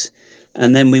marketplace,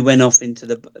 and then we went off into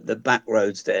the back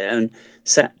roads there and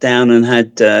sat down and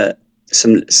had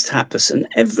some tapas. And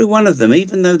every one of them,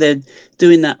 even though they're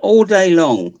doing that all day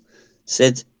long,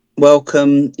 said,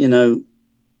 "Welcome,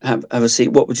 have a seat.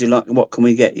 What would you like? What can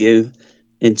we get you?"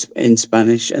 In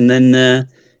Spanish. And then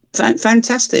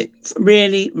fantastic,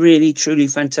 really, really, truly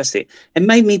fantastic. It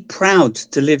made me proud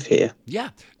to live here. Yeah.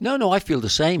 No, no, I feel the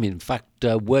same. In fact,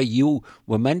 where you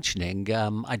were mentioning,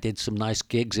 I did some nice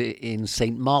gigs in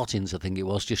St. Martin's, I think it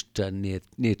was, just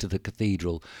near to the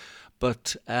cathedral.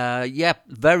 But yeah,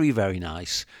 very, very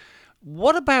nice.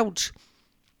 What about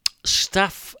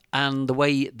staff and the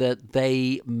way that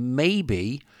they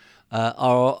maybe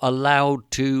are allowed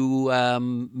to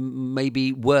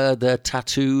maybe wear their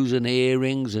tattoos and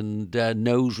earrings and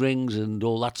nose rings and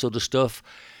all that sort of stuff?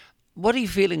 What are your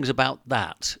feelings about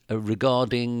that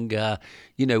regarding,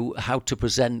 how to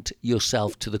present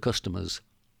yourself to the customers?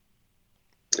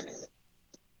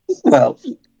 Well,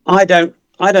 I don't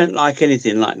like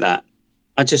anything like that.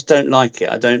 I just don't like it.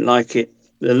 I don't like it.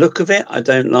 The look of it, I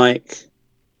don't like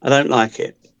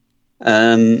it.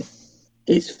 Um,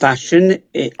 it's fashion.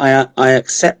 I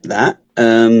accept that.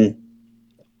 I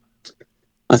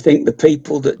think the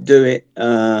people that do it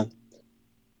are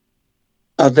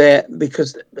there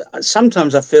because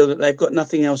sometimes I feel that they've got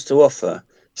nothing else to offer.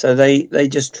 So they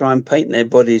just try and paint their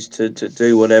bodies to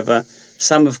do whatever.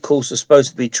 Some, of course, are supposed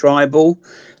to be tribal,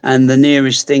 and the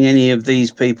nearest thing any of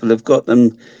these people have got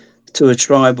them to a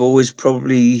tribal is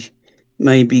probably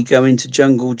maybe going to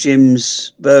Jungle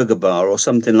Jim's Burger Bar or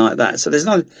something like that. So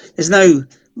there's no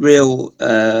real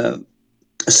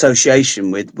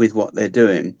association with what they're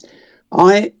doing.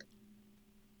 I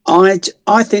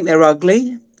I think they're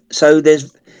ugly. So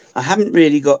I haven't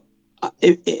really got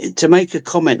to make a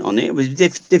comment on it. It was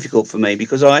difficult for me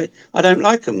because I don't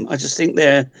like them. I just think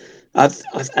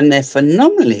and they're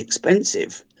phenomenally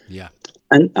expensive. Yeah.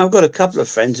 And I've got a couple of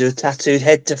friends who are tattooed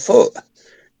head to foot,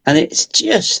 and it's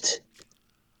just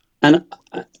and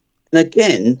and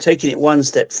again taking it one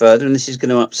step further, and this is going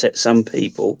to upset some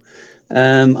people,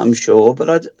 I'm sure.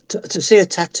 But to see a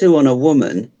tattoo on a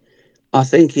woman, I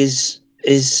think is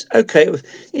okay.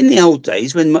 In the old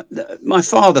days, when my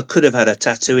father could have had a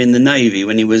tattoo in the Navy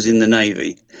when he was in the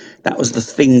Navy, that was the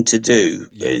thing to do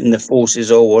in the forces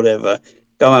or whatever.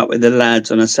 Go out with the lads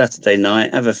on a Saturday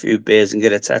night, have a few beers, and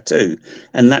get a tattoo.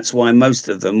 And that's why most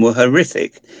of them were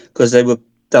horrific, because they were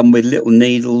done with little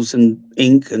needles and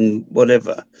ink and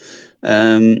whatever.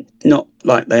 Not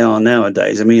like they are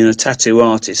nowadays. I mean, a tattoo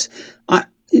artist.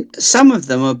 Some of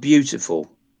them are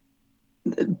beautiful,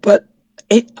 but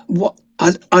I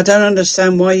don't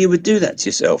understand why you would do that to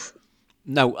yourself.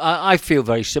 No, I feel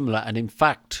very similar. And in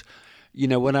fact,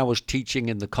 when I was teaching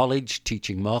in the college,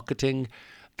 teaching marketing,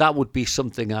 that would be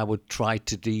something I would try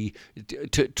to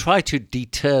try to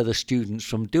deter the students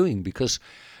from doing, because,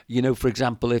 for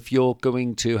example, if you're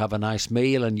going to have a nice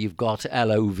meal and you've got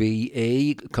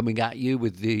LOVE coming at you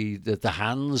with the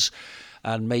hands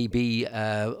and maybe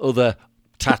other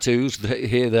tattoos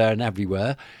here, there, and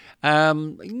everywhere.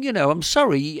 I'm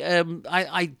sorry.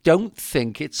 I don't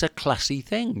think it's a classy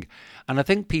thing. And I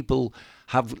think people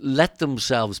have let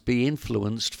themselves be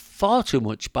influenced far too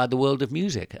much by the world of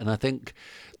music. And I think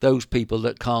those people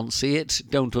that can't see it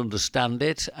don't understand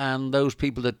it. And those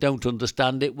people that don't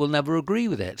understand it will never agree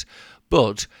with it.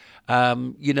 But,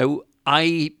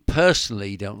 I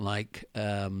personally don't like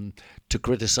to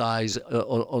criticise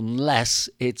unless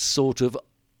it's sort of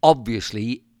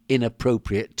obviously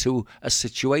inappropriate to a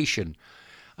situation.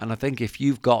 And I think if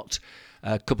you've got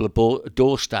a couple of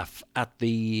door staff at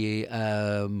the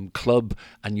club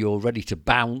and you're ready to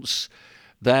bounce,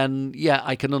 then yeah,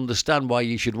 I can understand why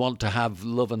you should want to have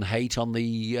love and hate on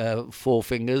the four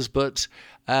fingers. But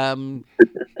I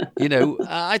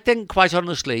think quite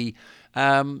honestly,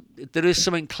 there is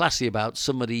something classy about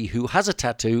somebody who has a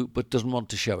tattoo but doesn't want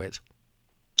to show it.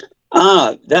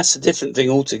 That's a different thing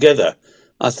altogether.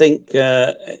 I think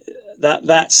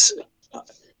that's.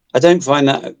 I don't find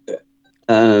that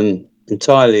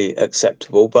entirely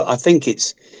acceptable, but I think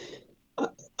it's.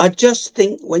 I just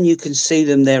think when you can see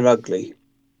them, they're ugly.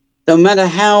 No matter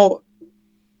how,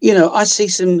 I see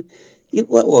some.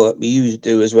 Well, you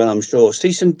do as well, I'm sure.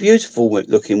 See some beautiful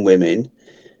looking women,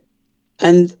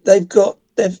 and they've.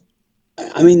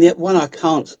 I mean, the one I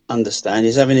can't understand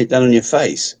is having it done on your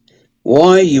face.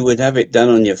 Why you would have it done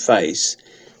on your face,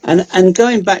 and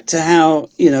going back to how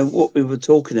what we were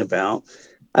talking about.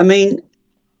 I mean,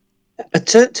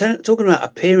 talking about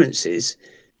appearances,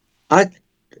 I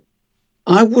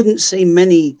I wouldn't see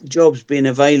many jobs being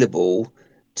available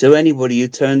to anybody who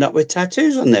turned up with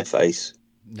tattoos on their face.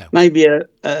 No. Maybe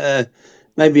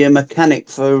maybe a mechanic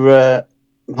for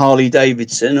Harley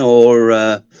Davidson,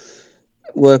 or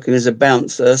working as a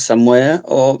bouncer somewhere,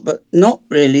 but not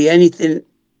really anything.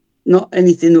 Not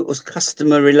anything that was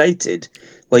customer related,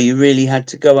 where you really had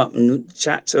to go up and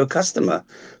chat to a customer.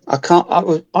 I can't. I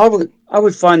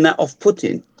would find that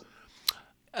off-putting.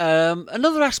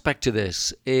 Another aspect to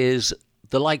this is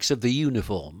the likes of the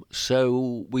uniform.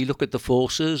 So we look at the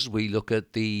forces, we look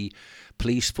at the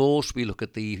police force, we look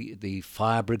at the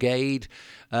fire brigade,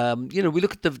 we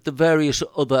look at the various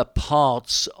other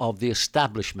parts of the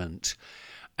establishment.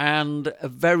 And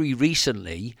very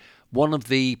recently, one of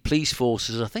the police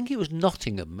forces, I think it was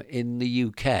Nottingham in the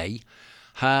UK,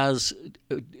 has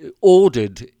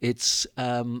ordered its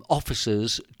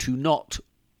officers to not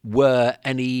wear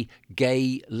any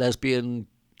gay, lesbian,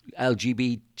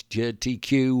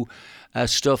 LGBTQ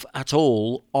stuff at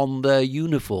all on their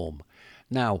uniform.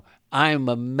 Now, I'm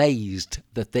amazed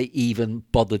that they even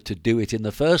bothered to do it in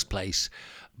the first place.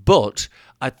 But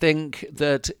I think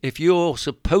that if you're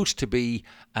supposed to be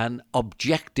an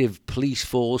objective police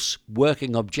force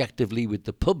working objectively with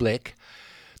the public,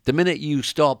 the minute you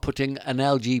start putting an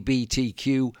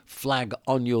LGBTQ flag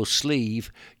on your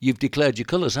sleeve, you've declared your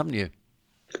colours, haven't you?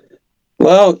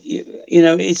 Well,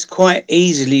 it's quite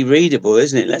easily readable,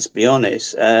 isn't it? Let's be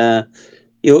honest.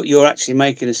 You're actually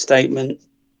making a statement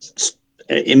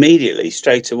immediately,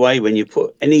 straight away, when you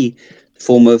put any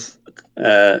form of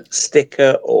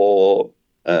sticker or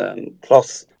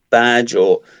cloth badge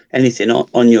or anything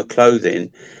on your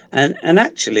clothing, and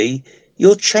actually,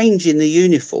 you're changing the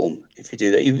uniform if you do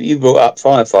that. You brought up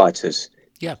firefighters.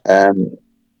 Yeah. Um,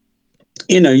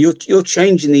 you're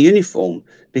changing the uniform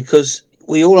because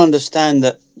we all understand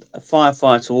that a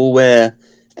firefighter will wear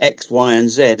X, Y,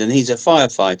 and Z, and he's a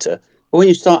firefighter. But when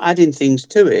you start adding things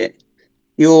to it,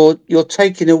 you're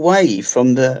taking away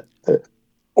from the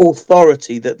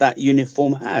authority that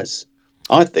uniform has.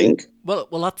 I think.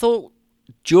 Well, I thought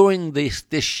during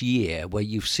this year, where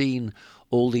you've seen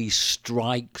all these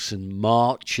strikes and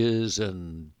marches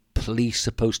and police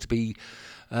supposed to be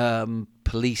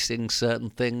policing certain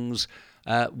things,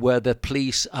 where the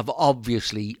police have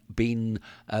obviously been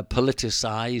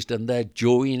politicised and they're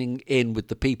joining in with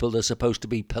the people they're supposed to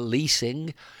be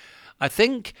policing. I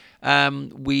think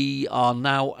we are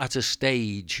now at a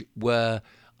stage where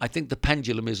I think the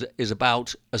pendulum is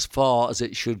about as far as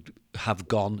it should have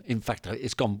gone. In fact,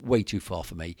 it's gone way too far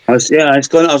for me. It's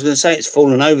gone. I was going to say it's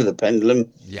fallen over the pendulum.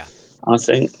 Yeah. I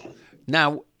think.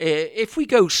 Now, if we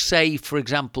go, say, for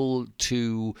example,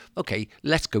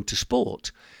 let's go to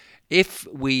sport. If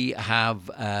we have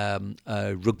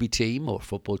a rugby team or a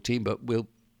football team, but we'll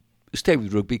stay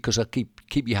with rugby because I'll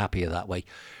keep you happier that way.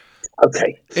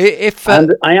 Okay. If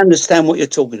I understand what you're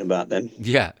talking about then.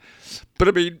 Yeah. But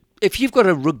I mean, if you've got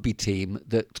a rugby team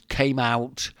that came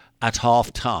out at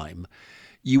half time,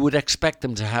 you would expect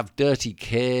them to have dirty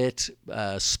kit,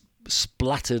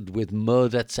 splattered with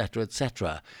mud, etc.,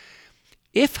 etc.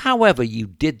 If, however, you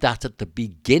did that at the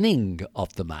beginning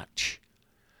of the match,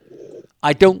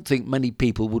 I don't think many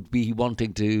people would be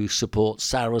wanting to support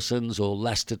Saracens or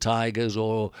Leicester Tigers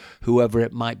or whoever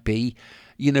it might be.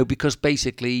 Because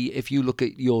basically, if you look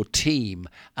at your team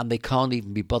and they can't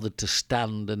even be bothered to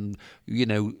stand and,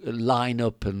 line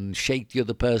up and shake the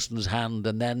other person's hand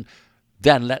and then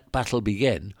let battle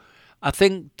begin, I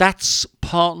think that's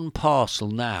part and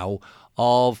parcel now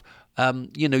of,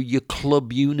 your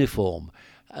club uniform,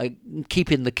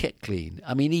 keeping the kit clean.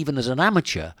 I mean, even as an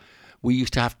amateur, we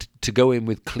used to have to go in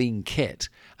with clean kit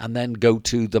and then go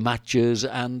to the matches,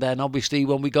 and then obviously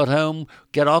when we got home,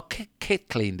 get our kit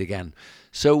cleaned again.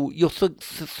 So your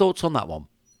thoughts on that one?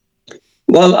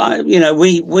 Well, I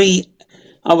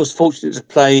was fortunate to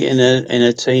play in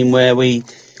a team where we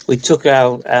took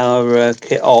our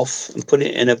kit off and put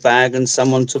it in a bag, and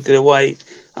someone took it away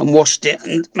and washed it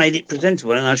and made it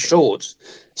presentable in our shorts.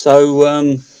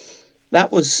 So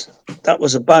that was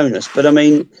a bonus. But I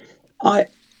mean,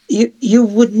 you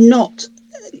would not,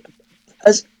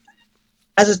 as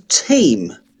a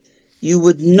team, you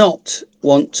would not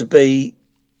want to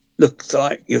look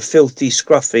like you're filthy,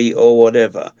 scruffy, or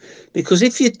whatever. Because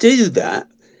if you do that,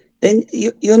 then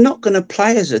you're not going to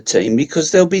play as a team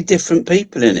because there'll be different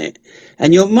people in it,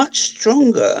 and you're much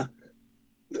stronger.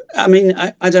 I mean,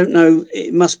 I don't know,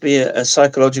 it must be a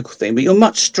psychological thing, but you're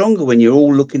much stronger when you're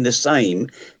all looking the same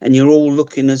and you're all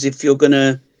looking as if you're going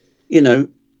to,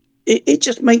 it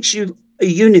just makes you a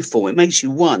uniform. It makes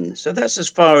you one. So that's as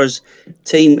far as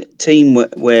team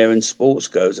wear and sports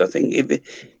goes. I think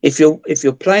if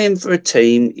you're playing for a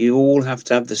team, you all have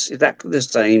to have exactly the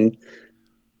same,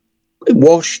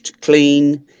 washed,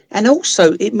 clean, and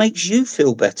also it makes you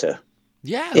feel better.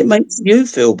 Yeah. It makes you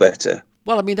feel better.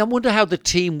 Well, I mean, I wonder how the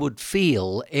team would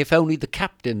feel if only the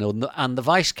captain and the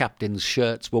vice captain's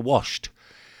shirts were washed.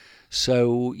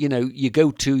 So, you go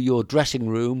to your dressing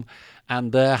room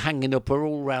and they're hanging up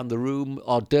all around the room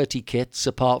are dirty kits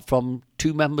apart from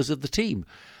two members of the team.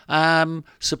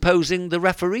 Supposing the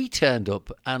referee turned up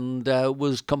and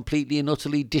was completely and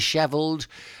utterly dishevelled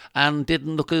and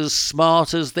didn't look as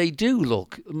smart as they do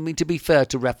look. I mean, to be fair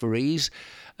to referees,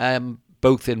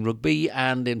 both in rugby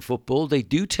and in football, they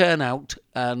do turn out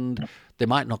and they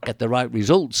might not get the right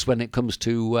results when it comes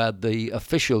to the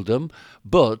officialdom,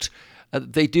 but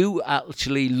they do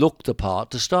actually look the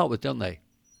part to start with, don't they?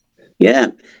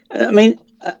 Yeah, I mean,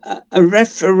 a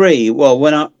referee. Well,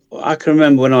 when I can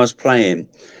remember when I was playing,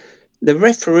 the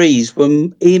referees were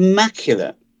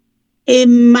immaculate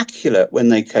when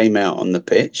they came out on the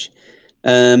pitch.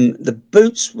 The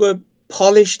boots were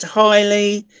polished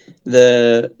highly.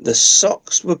 The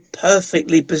socks were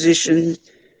perfectly positioned.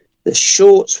 The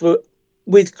shorts were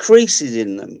with creases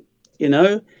in them,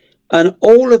 and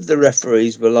all of the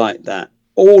referees were like that.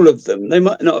 All of them. They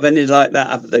might not have ended like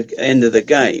that at the end of the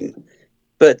game,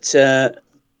 but and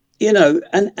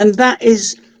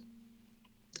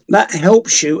that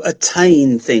helps you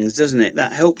attain things, doesn't it?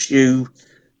 That helps you,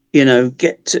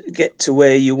 get to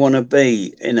where you want to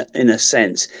be in a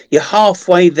sense. You're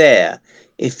halfway there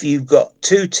if you've got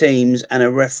two teams and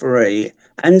a referee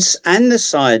and the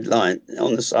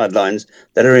sidelines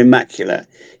that are immaculate.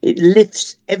 It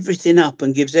lifts everything up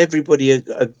and gives everybody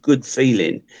a good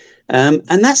feeling.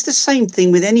 And that's the same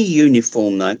thing with any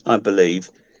uniform, I believe.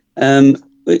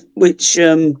 Which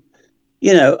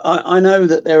I know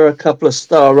that there are a couple of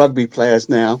star rugby players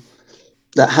now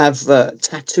that have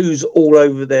tattoos all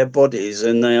over their bodies,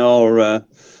 and they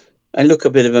look a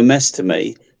bit of a mess to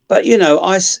me. But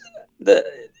the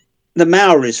the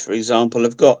Maoris, for example,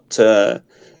 have got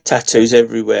tattoos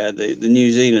everywhere. The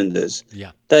New Zealanders,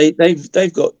 Yeah. they're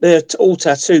all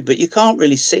tattooed, but you can't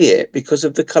really see it because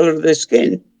of the colour of their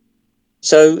skin.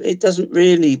 So it doesn't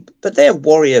really. But they're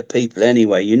warrior people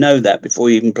anyway. You know that before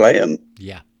you even play them.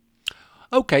 Yeah.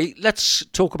 Okay, let's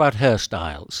talk about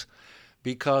hairstyles.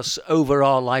 Because over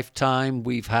our lifetime,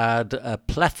 we've had a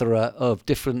plethora of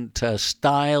different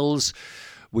styles.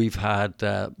 We've had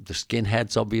the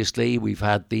skinheads, obviously. We've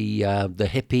had the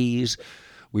hippies.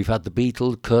 We've had the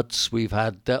Beatle cuts. We've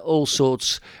had all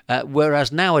sorts.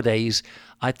 Whereas nowadays,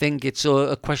 I think it's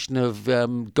a question of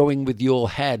going with your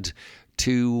head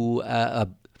to a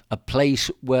place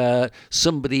where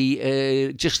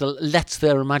somebody just lets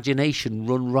their imagination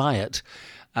run riot.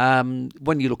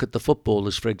 When you look at the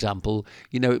footballers, for example,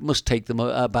 it must take them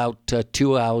about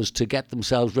 2 hours to get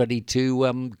themselves ready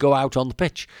to go out on the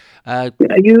pitch.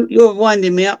 You're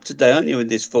winding me up today, aren't you, with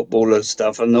this footballer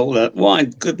stuff and all that? Why,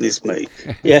 goodness me.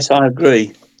 Yes, I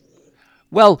agree.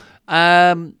 Well,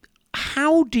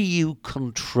 how do you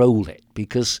control it?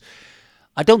 Because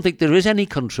I don't think there is any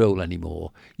control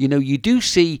anymore. You do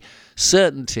see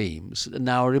certain teams.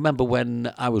 Now, I remember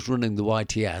when I was running the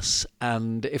YTS,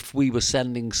 and if we were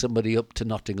sending somebody up to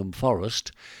Nottingham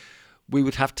Forest, we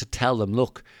would have to tell them,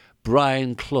 look,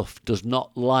 Brian Clough does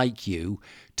not like you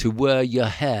to wear your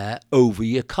hair over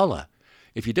your collar.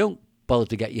 If you don't bother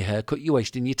to get your hair cut, you're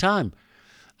wasting your time.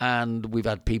 And we've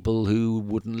had people who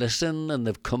wouldn't listen, and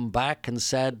they've come back and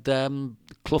said,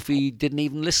 Cloughie didn't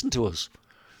even listen to us.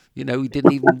 He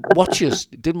didn't even watch us,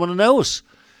 didn't want to know us.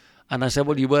 And I said,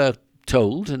 well, you were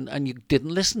told and you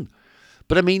didn't listen.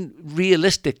 But I mean,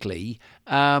 realistically,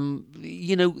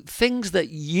 things that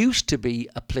used to be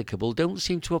applicable don't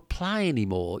seem to apply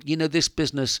anymore. This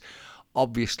business,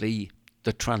 obviously,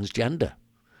 the transgender,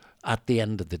 at the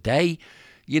end of the day,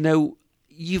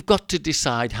 you've got to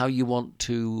decide how you want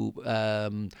to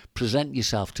present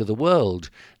yourself to the world.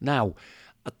 Now,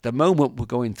 at the moment, we're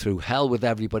going through hell with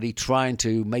everybody trying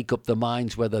to make up their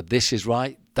minds whether this is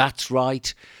right, that's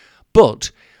right. But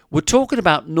we're talking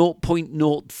about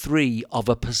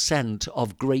 0.03%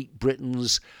 of Great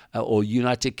Britain's or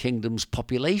United Kingdom's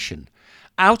population.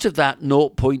 Out of that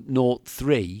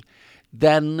 0.03,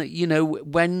 then,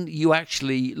 when you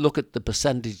actually look at the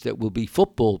percentage that will be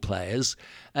football players,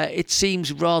 it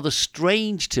seems rather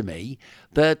strange to me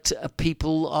that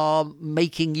people are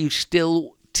making you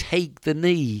still take the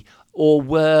knee or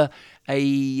wear an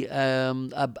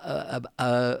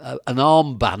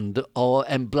armband or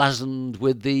emblazoned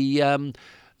with the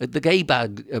gay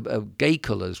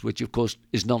colours, which of course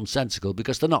is nonsensical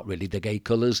because they're not really the gay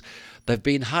colours. They've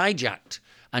been hijacked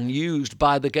and used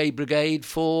by the gay brigade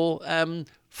for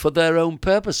their own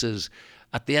purposes.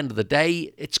 At the end of the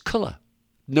day, it's colour.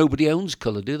 Nobody owns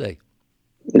colour, do they?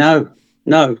 No.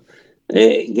 I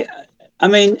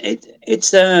mean,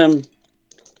 it's.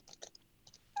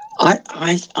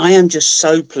 I am just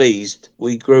so pleased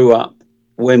we grew up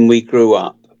when we grew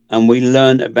up, and we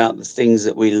learned about the things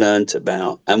that we learned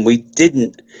about, and we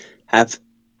didn't have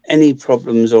any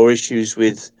problems or issues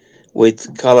with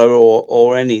colour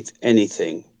or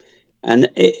anything.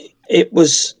 And it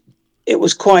was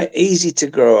quite easy to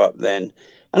grow up then.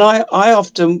 And I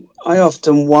often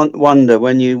wonder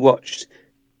when you watched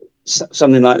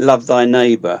something like Love Thy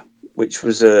Neighbour, which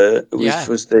was the.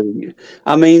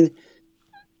 I mean,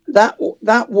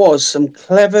 that was some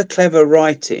clever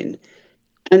writing.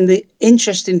 And the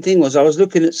interesting thing was, I was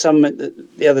looking at some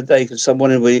the other day because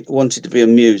someone wanted to be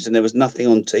amused, and there was nothing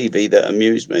on TV that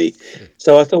amused me.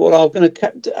 So I thought, well, I'm going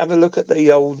to have a look at the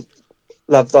old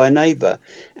Love Thy Neighbour.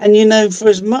 And for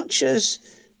as much as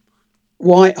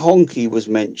White Honky was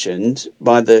mentioned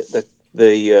by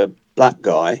the black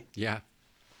guy, yeah,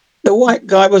 the white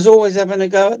guy was always having a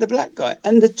go at the black guy,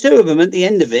 and the two of them at the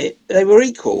end of it, they were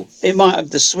equal. It might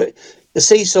have the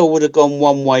seesaw would have gone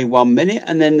one way 1 minute,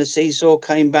 and then the seesaw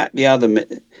came back the other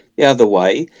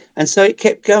way, and so it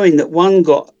kept going. That one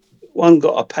got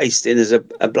a paste in as a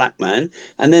black man,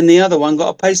 and then the other one got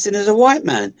a paste in as a white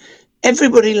man.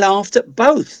 Everybody laughed at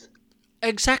both.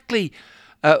 Exactly.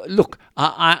 Look,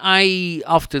 I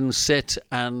often sit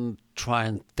and try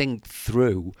and think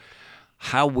through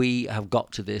how we have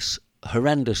got to this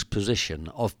horrendous position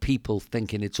of people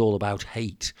thinking it's all about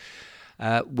hate.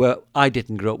 Where I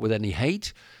didn't grow up with any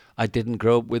hate. I didn't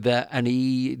grow up with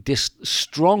any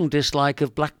strong dislike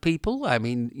of black people. I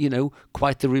mean,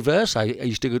 quite the reverse. I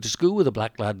used to go to school with a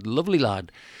black lad, lovely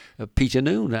lad, Peter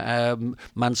Noon,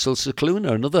 Mansell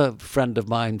Cicluna, another friend of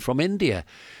mine from India.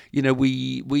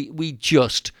 We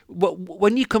just,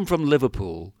 when you come from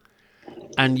Liverpool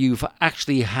and you've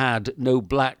actually had no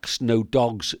blacks, no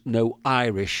dogs, no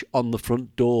Irish on the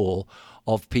front door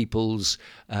of people's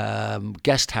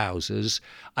guest houses,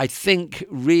 I think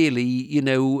really,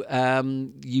 you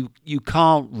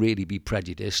can't really be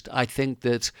prejudiced. I think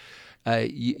that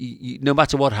no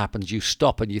matter what happens, you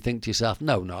stop and you think to yourself,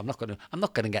 no, I'm not going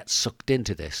to get sucked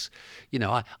into this.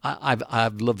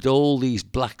 I've loved all these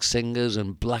black singers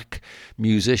and black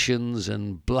musicians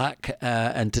and black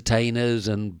entertainers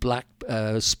and black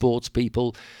sports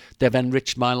people. They've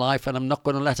enriched my life, and I'm not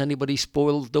going to let anybody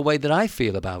spoil the way that I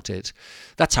feel about it.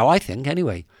 That's how I think,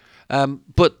 anyway.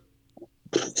 But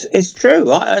it's true.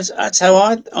 That's how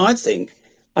I think.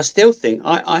 I still think.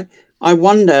 I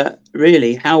wonder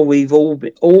really how we've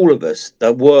all of us,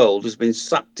 the world has been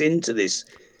sucked into this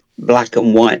black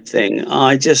and white thing.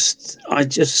 I don't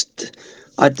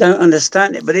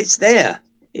understand it, but it's there.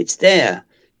 It's there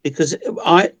because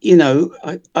I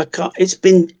can't. It's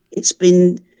been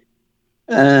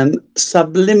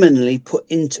subliminally put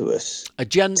into us.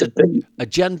 Agenda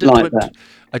like that.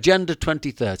 Agenda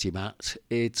 2030, Matt.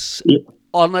 It's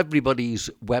on everybody's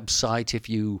website. If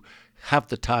you have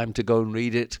the time to go and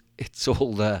read it, it's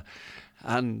all there.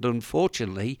 And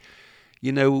unfortunately,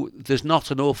 there's not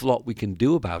an awful lot we can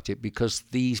do about it, because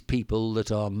these people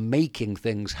that are making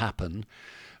things happen,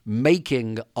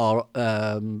 making our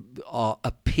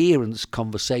appearance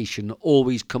conversation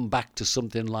always come back to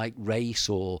something like race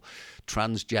or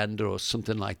transgender or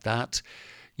something like that.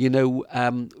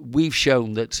 We've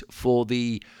shown that for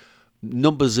the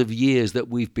numbers of years that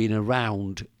we've been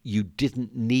around, you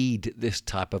didn't need this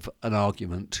type of an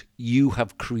argument. You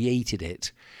have created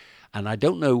it. And I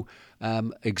don't know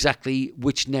exactly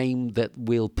which name that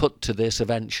we'll put to this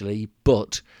eventually,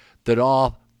 but there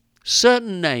are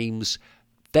certain names.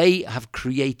 They have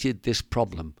created this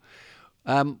problem.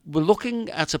 We're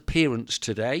looking at appearance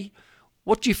today.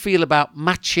 What do you feel about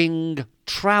matching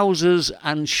trousers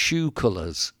and shoe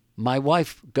colours? My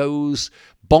wife goes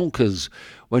bonkers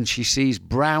when she sees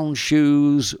brown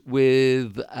shoes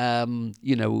with,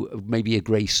 maybe a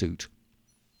grey suit.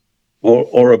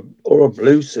 Or a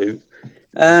blue suit.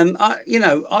 It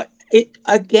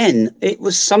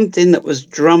was something that was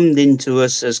drummed into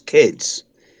us as kids.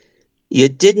 You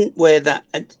didn't wear that.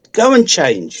 Go and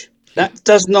change. That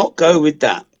does not go with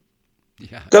that.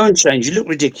 Yeah. Go and change. You look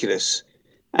ridiculous.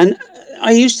 And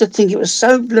I used to think it was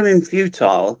so blooming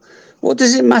futile. What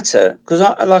does it matter? Because,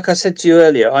 like I said to you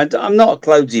earlier, I'm not a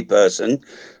clothesy person.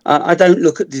 I don't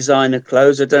look at designer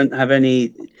clothes. I don't have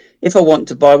any. If I want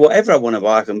to buy whatever I want to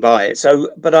buy, I can buy it.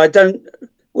 But I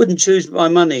wouldn't choose my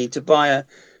money to buy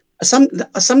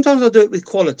sometimes I'll do it with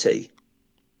quality.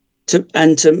 To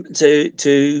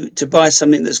buy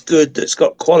something that's good, that's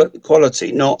got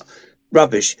quality, not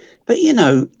rubbish. But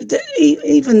even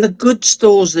the good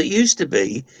stores that used to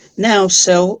be now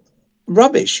sell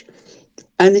rubbish,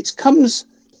 and it comes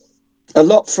a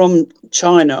lot from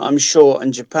China, I'm sure,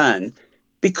 and Japan,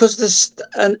 because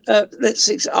I'm a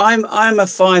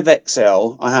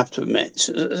 5XL. I have to admit,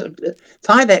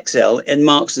 5XL in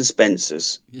Marks and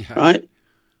Spencers, right?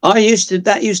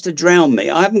 That used to drown me.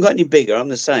 I haven't got any bigger. I'm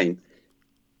the same.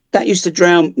 That used to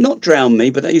not drown me,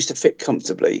 but that used to fit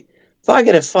comfortably. If I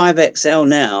get a 5XL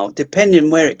now,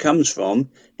 depending where it comes from,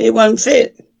 it won't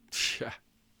fit. Yeah.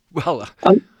 Well,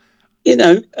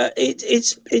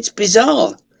 it's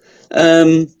bizarre.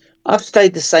 I've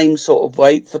stayed the same sort of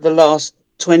weight for the last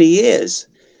 20 years.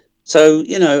 So,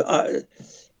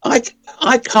 I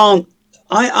can't,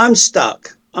 I'm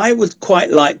stuck. I would quite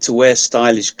like to wear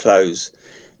stylish clothes,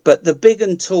 but the big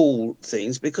and tall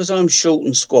things, because I'm short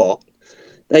and squat,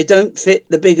 they don't fit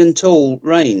the big and tall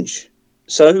range.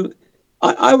 So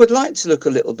I would like to look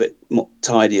a little bit more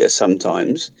tidier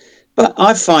sometimes, but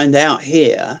I find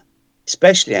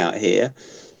especially out here,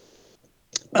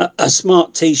 a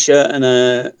smart T-shirt and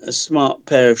a smart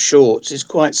pair of shorts is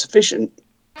quite sufficient.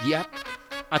 Yeah,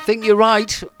 I think you're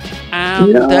right.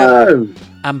 And,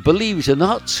 and believe it or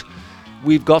not,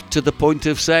 we've got to the point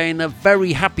of saying a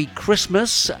very happy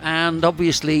Christmas, and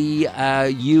obviously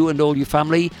you and all your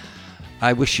family,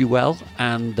 I wish you well,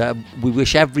 and we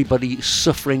wish everybody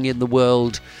suffering in the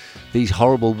world these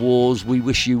horrible wars, we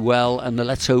wish you well, and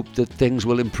let's hope that things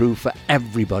will improve for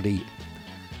everybody.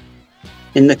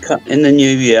 In the new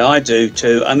year, I do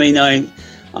too. I mean,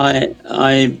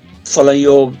 I follow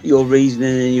your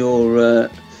reasoning and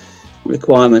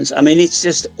requirements. I mean, it's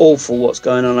just awful what's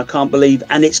going on. I can't believe,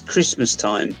 and it's Christmas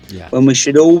time when we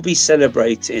should all be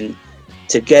celebrating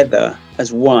together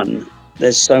as one.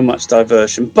 There's so much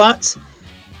diversion, but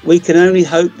we can only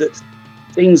hope that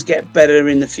things get better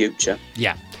in the future.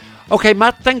 Yeah. Okay,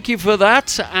 Matt, thank you for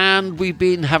that. And we've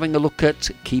been having a look at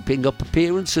keeping up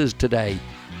appearances today.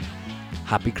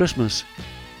 Happy Christmas.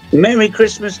 Merry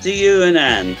Christmas to you and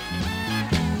Anne.